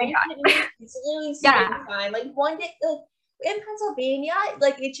right now. It's literally time. Like one day, in Pennsylvania,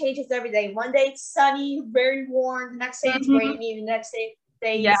 like it changes every day. One day it's sunny, very warm. The next day it's rainy. The next day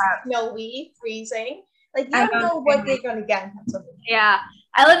it's snowy, freezing. Like you don't know what they're gonna get in Pennsylvania. Yeah,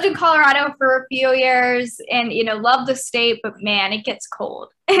 I lived in Colorado for a few years, and love the state, but man, it gets cold.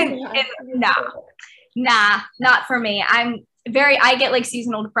 Nah, not for me. I get like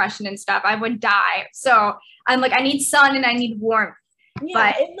seasonal depression and stuff. I would die. So I'm like, I need sun and I need warmth.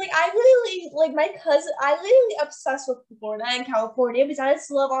 Yeah, and like I literally like my cousin. I literally obsessed with Florida and California because I just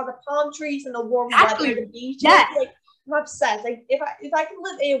love all the palm trees and the warm weather, the beach. Yeah, like I'm obsessed. Like if I can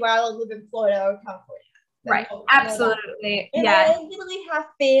live anywhere, I'll live in Florida or California. Right, absolutely. And I literally have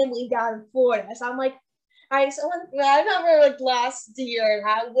family down in Florida, so I'm like, I remember like last year,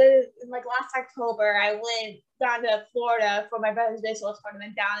 last October, I went down to Florida for my brother's baseball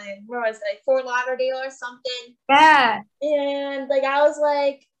tournament down in, where was it, Fort Lauderdale or something. Yeah. And like, I was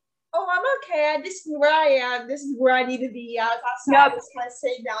like, oh, I'm okay. This is where I am. This is where I need to be. I was outside, just kind of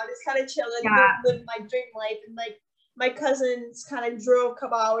sitting down, just kind of chilling, living my dream life. And like, my cousins kind of drove a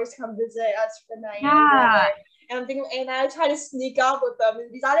couple hours to come visit us for the night. Yeah. And I'm thinking, and I try to sneak up with them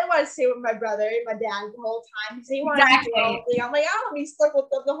because I didn't want to stay with my brother and my dad the whole time because they wanted to do everything. I'm like, I don't be stuck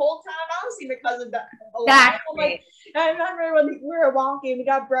with them the whole time. I don't see my cousin a lot. Like, and I remember when we were walking, we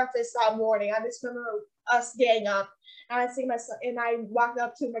got breakfast that morning. I just remember us getting up, and I see my son, and I walked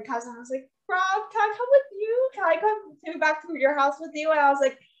up to my cousin. I was like, Rob, can I come with you? Can I come back to your house with you? And I was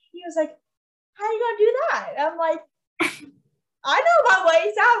like, he was like, how are you gonna do that? And I'm like, I know about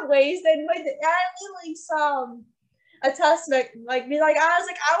ways, I have ways. And I literally saw a testament, like, be like, I was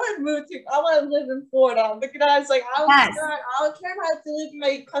like, I want to live in Florida. Because I was like, I don't care if I have to live in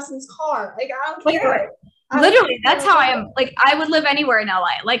my cousin's car. Like, I don't care. Literally, that's how I am. Like, I would live anywhere in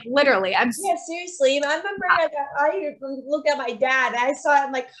LA. Like, literally, yeah, seriously. And I remember I looked at my dad, and I saw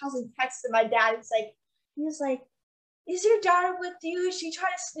my cousin texted my dad. He was like, is your daughter with you? She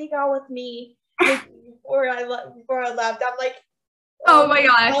tried to sneak out with me before I left. I'm like, oh my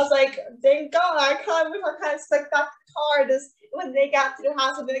gosh. I was like, thank God. I kind of stuck back the car just when they got to the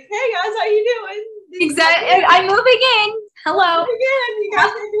house and be like, hey guys, how you doing? Exactly. I'm moving in. Hello. You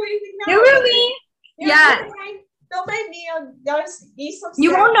guys didn't do anything now. You're moving. Yeah. Don't make me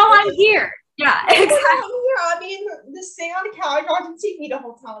you won't know I'm here. Yeah, exactly. I mean, just stay on the couch watching TV the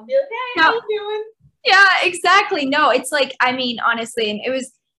whole time. Be like, hey, how you doing? Yeah, exactly. No, it's like, I mean, honestly, and it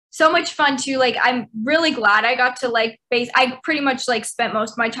was so much fun too. Like, I'm really glad I got to I pretty much spent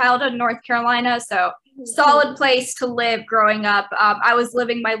most of my childhood in North Carolina. So solid place to live growing up. I was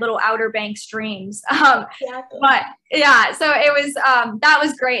living my little Outer Banks dreams. Exactly. But yeah, so it was, that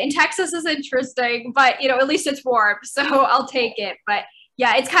was great. And Texas is interesting, but at least it's warm. So I'll take it. But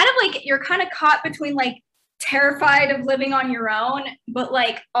yeah, it's kind of like, you're kind of caught between terrified of living on your own, but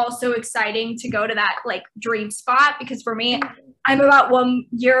also exciting to go to that dream spot, because for me, I'm about 1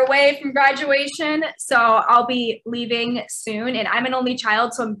 year away from graduation, so I'll be leaving soon, and I'm an only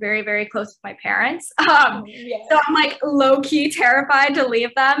child, so I'm very, very close with my parents. So I'm low-key terrified to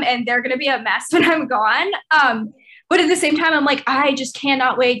leave them, and they're gonna be a mess when I'm gone. But at the same time, I'm I just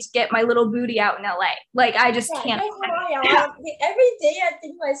cannot wait to get my little booty out in LA. I just can't. Every day I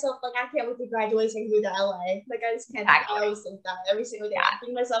think to myself, I can't wait to graduate and go to LA. I just can't. Exactly. I always think that every single day. I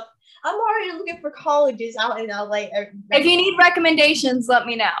think to myself, I'm already looking for colleges out in LA. If you need recommendations, let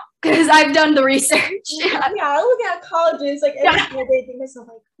me know, because I've done the research. Yeah, I look at colleges every single day. I think to myself,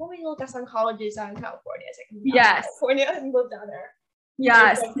 let me look at some colleges out in California. So I can California and live down there.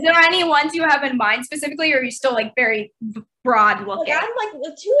 Yes. Is there any ones you have in mind specifically, or are you still very broad looking? I'm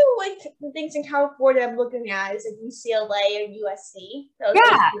the two things in California I'm looking at is UCLA and USC. Those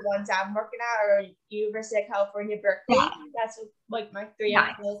are the ones I'm working at, or University of California, Berkeley. Yeah. That's my three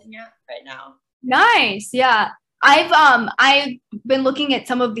I'm looking at right now. Nice. Yeah. I've been looking at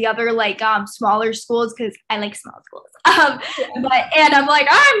some of the other smaller schools, because I like small schools. And I'm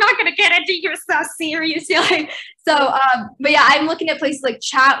I'm not gonna get into USC or UCLA. So but yeah, I'm looking at places like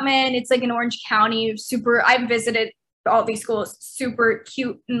Chapman. It's in Orange County. I've visited all these schools, super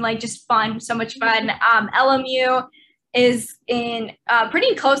cute and just fun, so much fun. LMU is in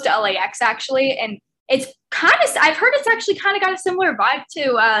pretty close to LAX actually, and it's I've heard it's actually kind of got a similar vibe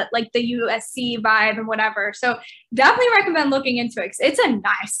to the USC vibe and whatever. So definitely recommend looking into it, because it's a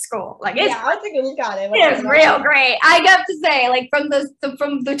nice school. I'll take a look at it. It's real great. I have to say,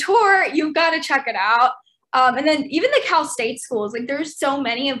 from the tour, you've got to check it out. And then even the Cal State schools, there's so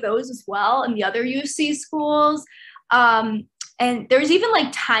many of those as well, and the other UC schools. And there's even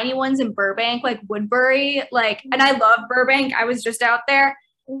tiny ones in Burbank, Woodbury, and I love Burbank. I was just out there.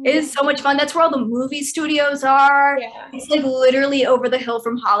 It is so much fun. That's where all the movie studios are. Yeah. It's literally over the hill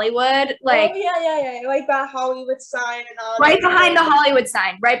from Hollywood. Right by Hollywood sign and all. Right behind the Hollywood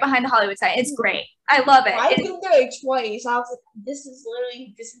sign. It's great. I love it. I've been there twice. I was like, this is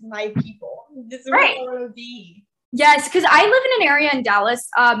my people. This is where I want to be. Yes, because I live in an area in Dallas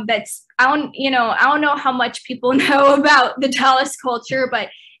that's I don't know how much people know about the Dallas culture, but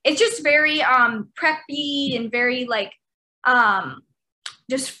it's just very preppy and very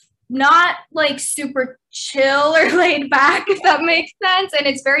just not super chill or laid back, if that makes sense. And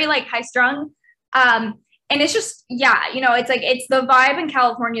it's very high strung. And it's just, it's the vibe in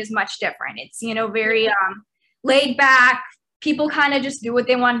California is much different. It's, very laid back. People kind of just do what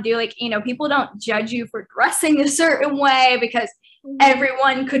they want to do. People don't judge you for dressing a certain way, because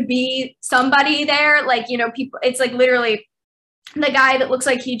everyone could be somebody there. People, it's literally the guy that looks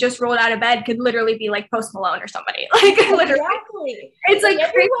like he just rolled out of bed could literally be Post Malone or somebody. Literally. Exactly. It's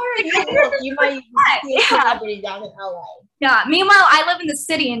everywhere you might see a celebrity down in LA. Yeah. Meanwhile, I live in the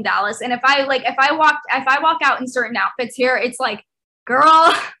city in Dallas, and if I walk out in certain outfits here, it's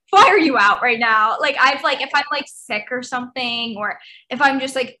girl, why are you out right now? If I'm sick or something, or if I'm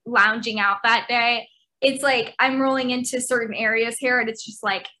just lounging out that day, it's like I'm rolling into certain areas here and it's just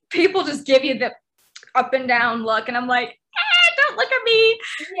like people just give you the up and down look and I'm like, don't look at me.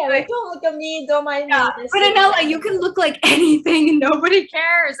 Yeah, like, don't look at me, don't mind me. But in LA, you can look like anything and nobody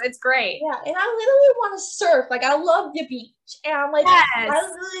cares. It's great. Yeah, and I literally want to surf. Like, I love the beach. And I'm like, yes. I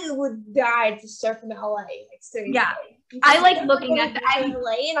literally would die to surf in LA. Like, seriously. Yeah. I like looking at that.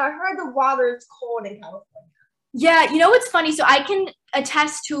 LA, and I heard the water is cold in California. Yeah, you know what's funny? So I can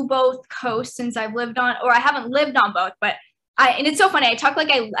attest to both coasts since I've lived on, or I haven't lived on both, but and it's so funny. I talk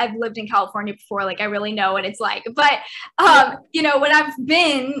like I've lived in California before, like I really know what it's like. But, you know, when I've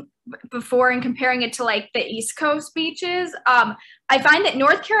been before and comparing it to like the East Coast beaches, I find that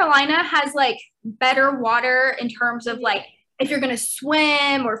North Carolina has like better water in terms of like, if you're going to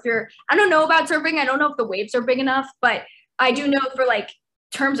swim or if you're, I don't know about surfing. I don't know if the waves are big enough, but I do know for like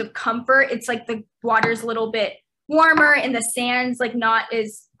terms of comfort, it's like the water's a little bit warmer and the sand's like not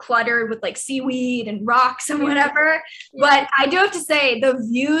as cluttered with like seaweed and rocks and whatever. Yeah. But I do have to say the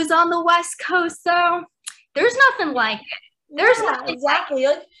views on the West Coast though, there's nothing like it. There's nothing exactly.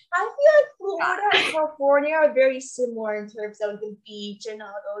 Like I feel like Florida and California are very similar in terms of the beach and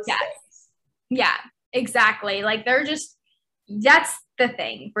all those things. Yeah, exactly. Like they're just, that's the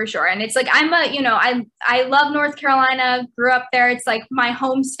thing for sure. And it's like, I'm a, you know, I love North Carolina, grew up there. It's like my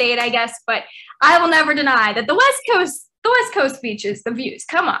home state, I guess, but I will never deny that the West Coast beaches, the views,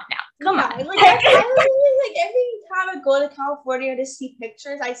 come on now, come on. Like, I literally, like every time I go to California to see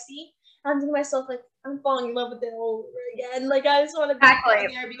pictures, I'm thinking to myself, like, I'm falling in love with it all over again. Like, I just want to be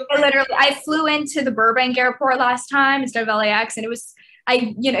there. Literally, I flew into the Burbank airport last time instead of LAX, and it was,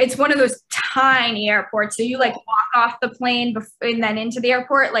 you know, it's one of those tiny airports. So you like walk off the plane and then into the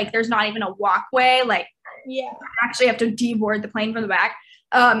airport. Like, there's not even a walkway. Like, you actually have to deboard the plane from the back.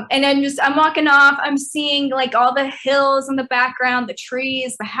 And then I'm walking off. I'm seeing like all the hills in the background, the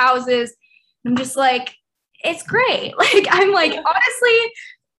trees, the houses. I'm just like, it's great. Like, I'm like, honestly,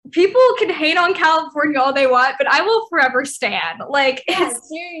 people can hate on California all they want, but I will forever stand. Like,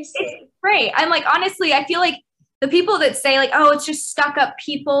 seriously, it's great. I'm like, honestly, I feel like the people that say like, oh, it's just stuck up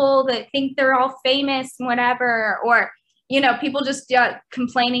people that think they're all famous and whatever, or, you know, people just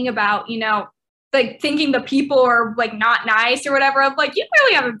complaining about, you know, like thinking the people are like not nice or whatever. I'm like, you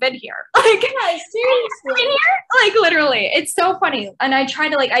really haven't been here. Like, seriously, here? Like literally, it's so funny. And I try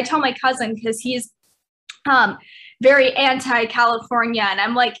to like, I tell my cousin because he's very anti-California, and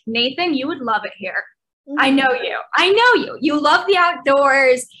I'm like, Nathan, you would love it here. I know you. You love the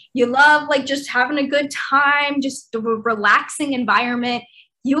outdoors. You love like just having a good time, just a relaxing environment.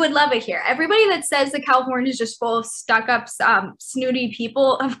 You would love it here. Everybody that says that California is just full of stuck-up, snooty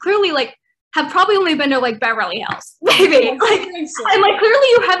people have clearly like have probably only been to like Beverly Hills, maybe. Like, and like clearly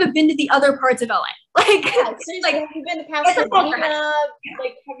you haven't been to the other parts of LA. Like, like have you been to Pasadena?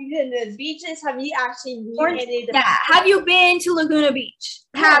 Like, have you been to the beaches? Have you actually have you been to Laguna Beach?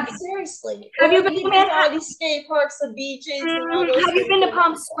 Seriously. Have you been to all these skate parks, the beaches? And all those have you been to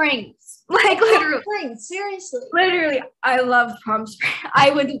Palm Springs? Like literally. Seriously. Literally, I love Palm Springs.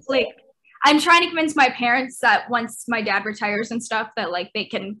 I would like. I'm trying to convince my parents that once my dad retires and stuff, that like they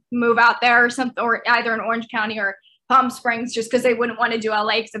can move out there or something, or either in Orange County or Palm Springs, just because they wouldn't want to do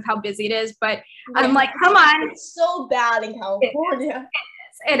LA because of how busy it is. But I'm like, come on. It's so bad in California.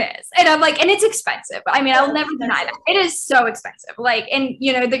 It is. And I'm like, and it's expensive. I mean, I'll never deny that. It is so expensive. Like, and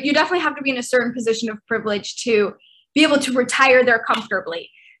you know, that you definitely have to be in a certain position of privilege to be able to retire there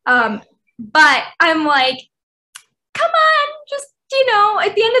comfortably. But I'm like, come on, just, you know,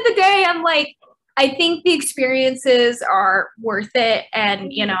 at the end of the day, I'm like, I think the experiences are worth it.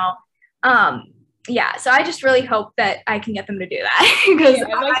 And, you know, yeah, so I just really hope that I can get them to do that. Because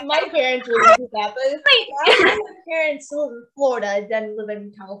my parents wouldn't do that, but my parents live in Florida and then live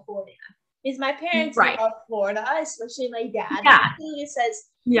in California. Because my parents love Florida, especially my dad. Yeah. He says,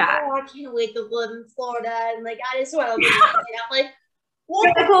 oh, I can't wait to live in Florida, and like I just want to live in Florida. I'm like,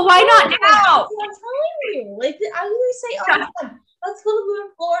 well, why not now? I'm telling you. Like, I always say all the time, let's go live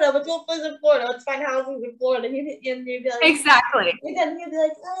in Florida. Let's go visit Florida. Let's find houses in Florida. And he'd be like, exactly. And then he'd be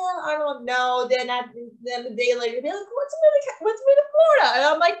like, oh, I don't know. Then the day later, he'd be like, let's move to Florida. And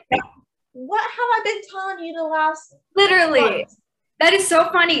I'm like, what have I been telling you the last literally month? That is so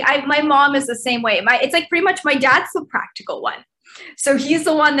funny. My mom is the same way. It's like pretty much my dad's the practical one. So he's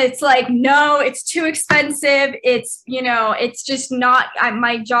the one that's like, no, it's too expensive. It's, you know, it's just not,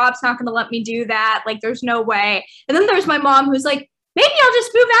 my job's not going to let me do that. Like, there's no way. And then there's my mom who's like, maybe I'll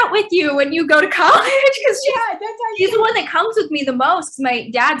just move out with you when you go to college. Because she's the one that comes with me the most. My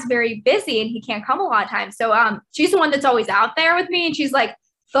dad's very busy and he can't come a lot of times. So she's the one that's always out there with me. And she's like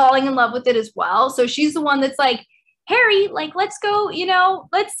falling in love with it as well. So she's the one that's like, Harry, like, let's go,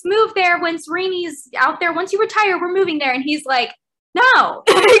 let's move there when Serene's out there. Once you retire, we're moving there. And he's like, no.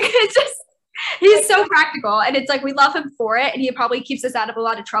 It's just, he's so practical. And it's like, we love him for it. And he probably keeps us out of a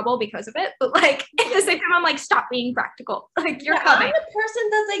lot of trouble because of it. But like, at the same time, I'm like, stop being practical. Like, you're coming. I'm the person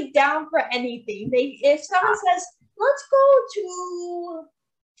that's like down for anything. If someone says, let's go to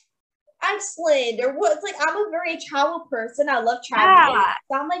Iceland or what, it's like, I'm a very travel person. I love traveling. Yeah.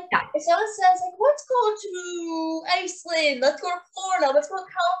 So I'm like, if someone says like, let's go to Iceland, let's go to Florida, let's go to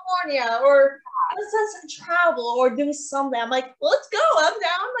California, or let's travel or do something, I'm like, let's go. I'm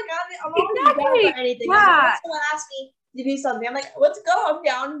down. Like, I'm always down for anything. Yeah. If someone asks me to do something, I'm like, let's go. I'm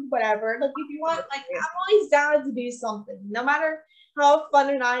down. Whatever. Like, if you want, like, I'm always down to do something, no matter how fun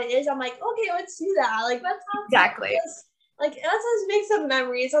or not it is. I'm like, okay, let's do that. Like, that's how exactly. Like, let's just make some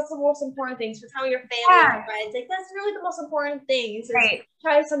memories. That's the most important things for time with your family and friends. Like, that's really the most important thing. Is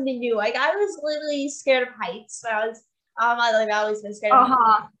try something new. Like, I was literally scared of heights. So I've always been scared of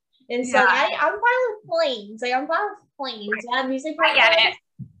heights. And so I'm fine with planes. Like, I'm fine with planes. I'm usually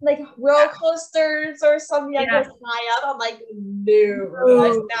like roller coasters or something that goes high up. I'm like, no,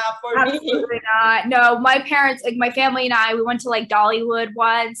 that's not for me. Absolutely not. No, my parents, like my family and I, we went to like Dollywood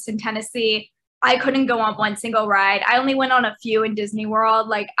once in Tennessee. I couldn't go on one single ride. I only went on a few in Disney World.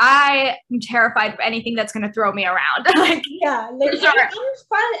 Like, I am terrified of anything that's going to throw me around. Like, I'm fine with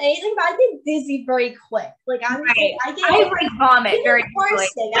anything, but I get dizzy very quick. Like, I vomit very quickly.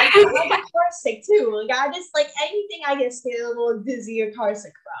 I get car sick too. Like, I just, like, anything I get scared a little dizzy or car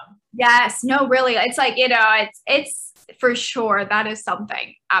sick from. Yes. No, really. It's like, it's for sure. That is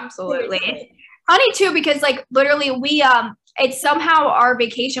something. Absolutely. Seriously. Funny too, because like literally it's somehow our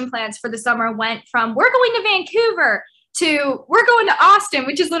vacation plans for the summer went from we're going to Vancouver to we're going to Austin,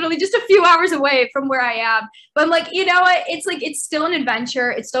 which is literally just a few hours away from where I am. But I'm like, you know what? It's like, it's still an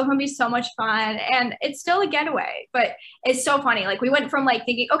adventure. It's still going to be so much fun and it's still a getaway, but it's so funny. Like we went from like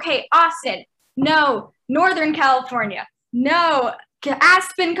thinking, okay, Austin, no, Northern California, no,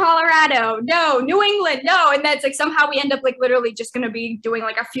 Aspen, Colorado, no, New England, no. And that's like somehow we end up like literally just going to be doing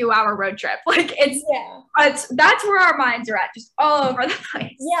like a few hour road trip. Like that's where our minds are at, just all over the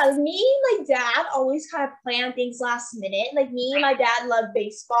place. Yeah, me and my dad always kind of plan things last minute. Like me and my dad love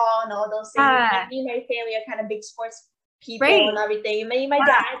baseball and all those things. Like, me and my family are kind of big sports people and everything. And me and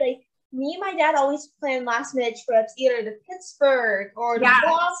my dad always plan last minute trips either to Pittsburgh or to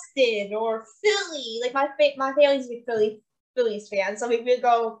Boston or Philly. Like my family's a big Phillies fan, so we would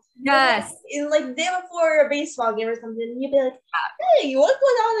go in like day before a baseball game or something, and you'd be like, hey, you want to go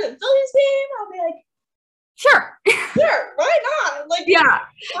down to the Phillies game? I'll be like, sure, why not? Like,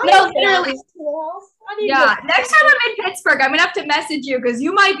 no, literally. Next time I'm in Pittsburgh, I'm gonna have to message you because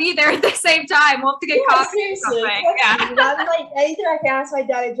you might be there at the same time. We'll have to get coffee. Seriously, I'm like, either I can ask my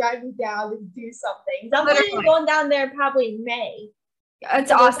dad to drive me down to do something. I'm literally going down there probably in May.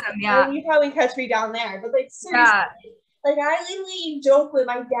 It's awesome, you probably catch me down there, but like seriously. Like, I literally joked with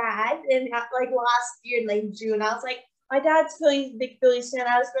my dad, and like last year in like June, I was like, my dad's big Phillies fan.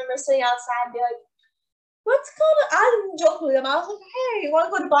 I was remember sitting outside and be like, let's go to, I didn't joke with him. I was like, hey, you want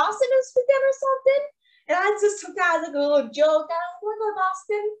to go to Boston this weekend or something? And I just took that as like a little joke. I want to go to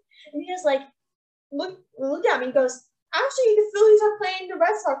Boston. And he just like, look at me and goes, actually, the Phillies are playing the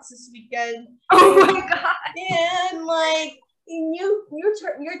Red Sox this weekend. Oh my God. And like, your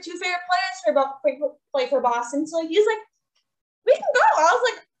two favorite players play for Boston. So he's like, we can go. I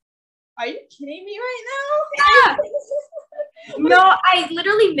was like, are you kidding me right now? Yeah. No, I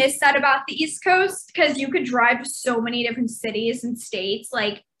literally miss that about the East Coast because you could drive to so many different cities and states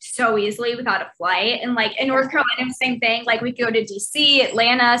like so easily without a flight. And like in North Carolina, the same thing. Like we could go to DC,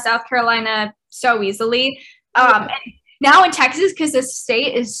 Atlanta, South Carolina so easily. And now in Texas, because the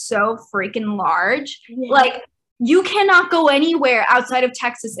state is so freaking large, like you cannot go anywhere outside of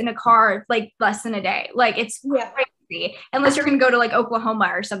Texas in a car like less than a day. Like it's crazy unless you're going to go to like Oklahoma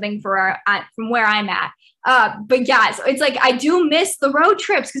or something from where I'm at. But yeah, so it's like I do miss the road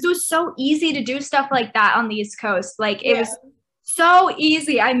trips because it was so easy to do stuff like that on the East Coast. Like it was so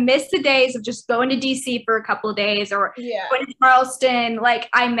easy. I miss the days of just going to DC for a couple of days or going to Charleston. Like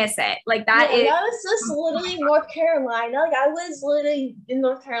I miss it. Like that is. That was just literally North Carolina. Like I was literally in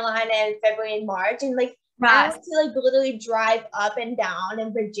North Carolina in February and March, and like I had to like literally drive up and down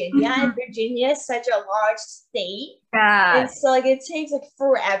in Virginia, and Virginia is such a large state. And so like it takes like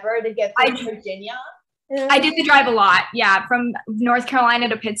forever to get to Virginia. I did the drive a lot. Yeah. From North Carolina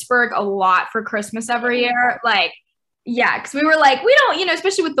to Pittsburgh a lot for Christmas every year. Like Yeah, because we were like, we don't,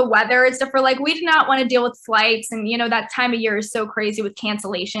 especially with the weather and stuff, we're like, we do not want to deal with flights. And, that time of year is so crazy with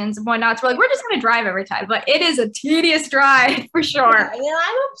cancellations and whatnot. So we're like, we're just going to drive every time. But it is a tedious drive for sure. Yeah,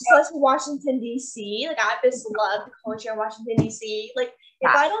 I'm obsessed with Washington, D.C. Like, I just love the culture of Washington, D.C. Like,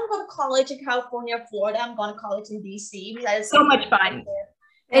 if I don't go to college in California or Florida, I'm going to college in D.C. Because so much fun.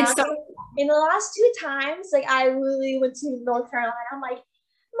 It's so in the last 2 times, like, I really went to North Carolina. I'm like,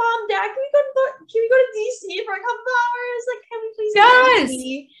 Mom, Dad, can we go to DC for a couple hours? Like, can we please go to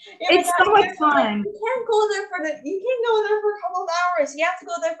DC? It's so much fun. Like, you can't go there for a couple of hours. You have to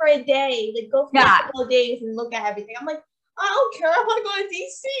go there for a day. Like, go for a couple of days and look at everything. I'm like, I don't care. I want to go to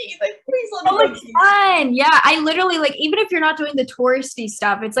DC. Like, please let me go to DC. Fun. Yeah, I literally, like, even if you're not doing the touristy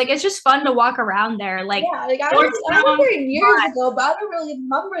stuff, it's like, it's just fun to walk around there. Like, yeah, like, I went there years ago, but I don't really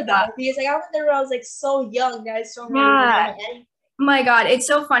remember that because, like, I went there when I was, like, so young. I just don't remember anything. Oh my God, it's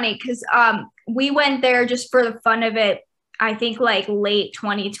so funny because we went there just for the fun of it, I think like late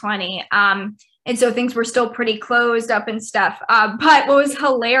 2020. And so things were still pretty closed up and stuff. But what was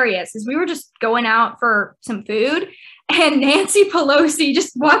hilarious is we were just going out for some food and Nancy Pelosi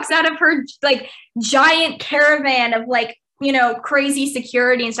just walks out of her like giant caravan of like, crazy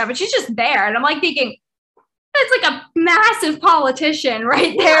security and stuff. And she's just there. And I'm like thinking, that's like a massive politician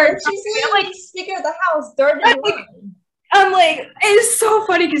right there. Yeah, she's like Speaker of the House, third in line. I'm like, it's so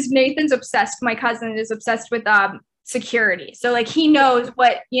funny because Nathan's obsessed. My cousin is obsessed with security. So like he knows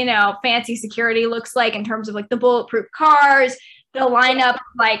what, fancy security looks like in terms of like the bulletproof cars, the lineup,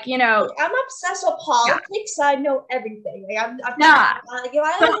 like, I'm obsessed with politics. So I know everything. Like like if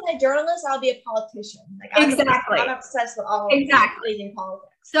I was a journalist, I'll be a politician. Like I'm obsessed with all of politics.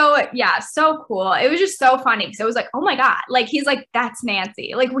 So yeah, so cool. It was just so funny because it was like, oh my God, like he's like, that's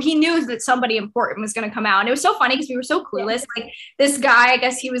Nancy. Like he knew that somebody important was going to come out. And it was so funny because we were so clueless. Yeah. Like this guy, I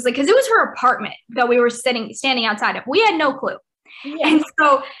guess he was like, because it was her apartment that we were standing outside of. We had no clue. Yeah. And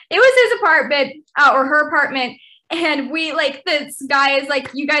so it was his apartment or her apartment. And we like, this guy is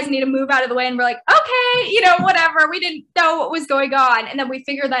like, you guys need to move out of the way. And we're like, okay, whatever. We didn't know what was going on. And then we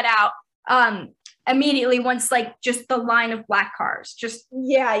figured that out. Immediately once like just the line of black cars just someone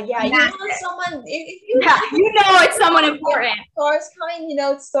if it's someone important, cars coming,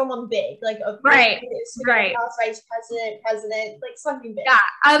 it's someone big, like a right House, vice president, like something big. Yeah,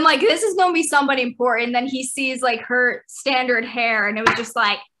 I'm like, this is gonna be somebody important. And then he sees like her standard hair and it was just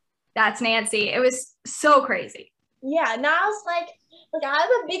like, that's Nancy. It was so crazy. Yeah, now I was like I have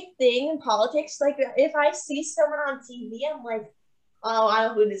a big thing in politics. Like if I see someone on TV, I'm like, oh, I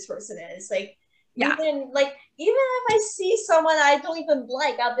know who this person is. Like yeah. Even if I see someone I don't even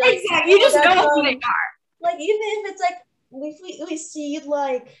like, I'll be like, exactly. You just know who they are. Like even if it's like we see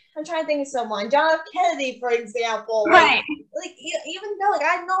like I'm trying to think of someone, John F. Kennedy, for example. Right. Like even though like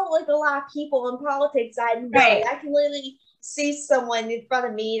I know like a lot of people in politics, I know I can literally see someone in front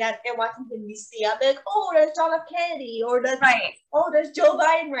of me that in Washington D.C. I'll be like, oh, there's John F. Kennedy, or there's Joe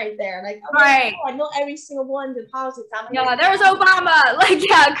Biden right there. Like, like, oh, I know every single one in politics. There was Obama. Like,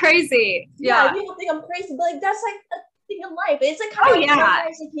 yeah, crazy. Yeah, people think I'm crazy, but like that's like a thing in life. It's like how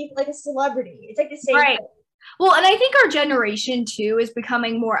people like a celebrity. It's like the same thing. Well, and I think our generation too is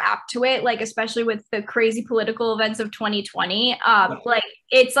becoming more apt to it, like especially with the crazy political events of 2020. Like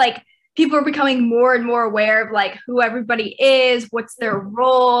it's like people are becoming more and more aware of like who everybody is, what's their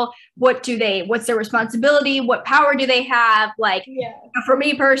role, what's their responsibility, what power do they have? Like for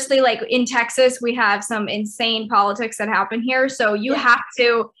me personally, like in Texas, we have some insane politics that happen here. So you kind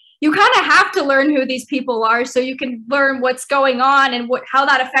of have to learn who these people are so you can learn what's going on and how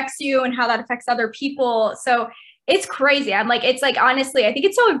that affects you and how that affects other people. So it's crazy. I'm like, it's like, honestly, I think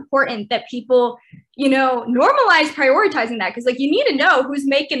it's so important that people, normalize prioritizing that. Cause like, you need to know who's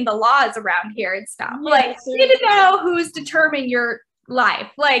making the laws around here and stuff. Like you need to know who's determining your life.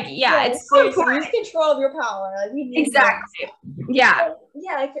 Like, it's so important. Use control of your power. Like, exactly. Yeah.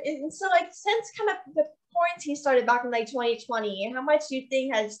 And so like, since kind of the quarantine started back in like 2020, how much do you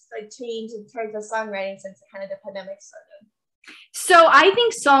think has like changed in terms of songwriting since kind of the pandemic started? So I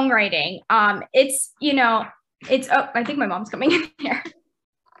think songwriting, it's, I think my mom's coming in here.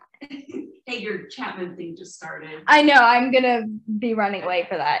 Hey, your Chapman thing just started. I know, I'm gonna be running late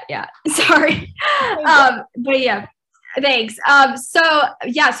for that. Yeah, sorry. But yeah, thanks. So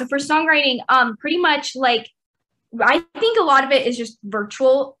for songwriting, pretty much like I think a lot of it is just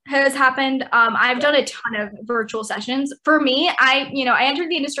virtual has happened. I've done a ton of virtual sessions. For me, I entered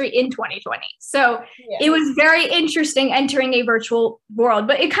the industry in 2020. So it was very interesting entering a virtual world,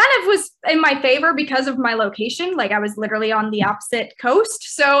 but it kind of was in my favor because of my location. Like I was literally on the opposite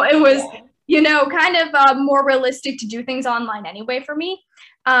coast. So it was kind of more realistic to do things online anyway for me.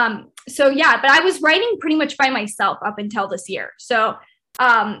 So yeah, but I was writing pretty much by myself up until this year. So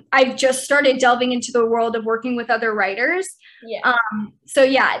I've just started delving into the world of working with other writers. Yeah. So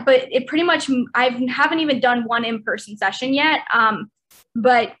yeah, but it pretty much, I haven't even done one in-person session yet.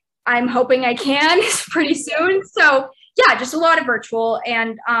 But I'm hoping I can pretty soon. So yeah, just a lot of virtual.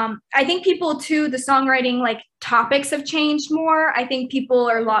 And I think people too, the songwriting like topics have changed more. I think people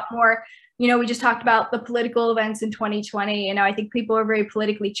are a lot more, we just talked about the political events in 2020. I think people are very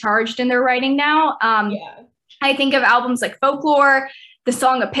politically charged in their writing now. Yeah. I think of albums like Folklore, the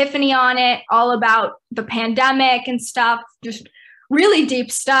song Epiphany on it, all about the pandemic and stuff, just really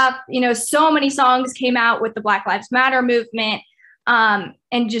deep stuff. So many songs came out with the Black Lives Matter movement.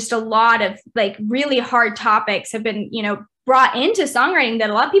 And just a lot of like really hard topics have been, brought into songwriting that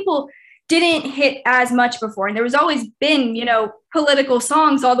a lot of people didn't hit as much before. And there was always been, political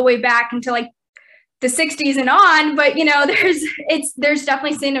songs all the way back into like the 60s and on, but there's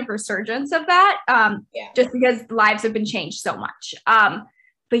definitely seen a resurgence of that, just because lives have been changed so much.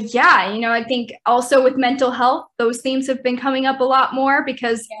 But yeah, I think also with mental health, those themes have been coming up a lot more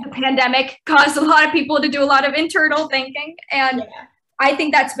because the pandemic caused a lot of people to do a lot of internal thinking. And I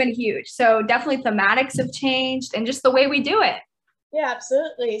think that's been huge. So definitely thematics have changed and just the way we do it. Yeah,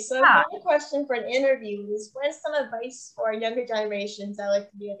 absolutely. So my question for an interview is, what is some advice for younger generations that like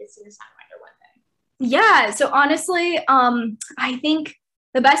to be like a singer-songwriter one day? Yeah, so honestly, I think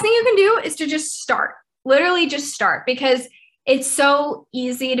the best thing you can do is to just start. Literally just start, because it's so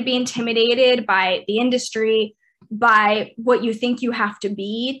easy to be intimidated by the industry, by what you think you have to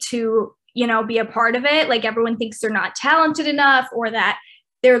be to, be a part of it. Like everyone thinks they're not talented enough, or that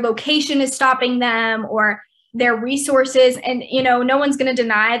their location is stopping them, or their resources. And, no one's going to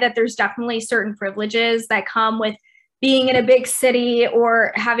deny that there's definitely certain privileges that come with being in a big city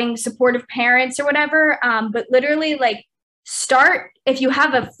or having supportive parents or whatever. But literally, like, start. If you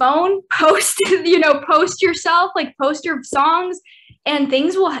have a phone, post yourself, like post your songs, and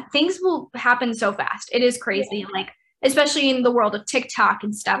things will happen so fast. It is crazy. Like, especially in the world of TikTok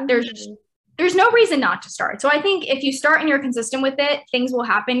and stuff, there's no reason not to start. So I think if you start and you're consistent with it, things will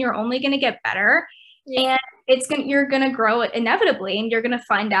happen. You're only going to get better, and you're going to grow it inevitably, and you're going to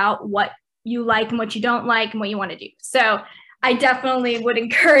find out what you like and what you don't like and what you want to do. So I definitely would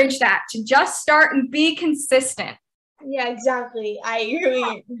encourage that, to just start and be consistent. Yeah, exactly. I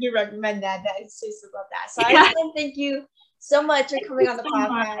really do recommend that. I seriously love that. So I just want to thank you so much for coming on the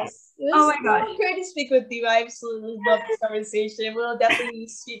podcast. It was so great to speak with you. I absolutely love this conversation. We'll definitely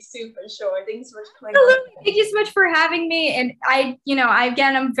speak soon for sure. Thanks so much for coming on. Thank you so much for having me. And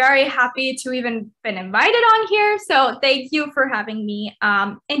I'm very happy to even been invited on here. So thank you for having me.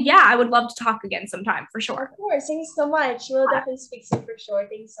 And yeah, I would love to talk again sometime for sure. Of course. Thank you so much. We'll definitely speak soon for sure.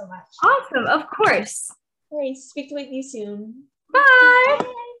 Thank you so much. Awesome. Of course. All right. Speak with you soon.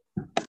 Bye.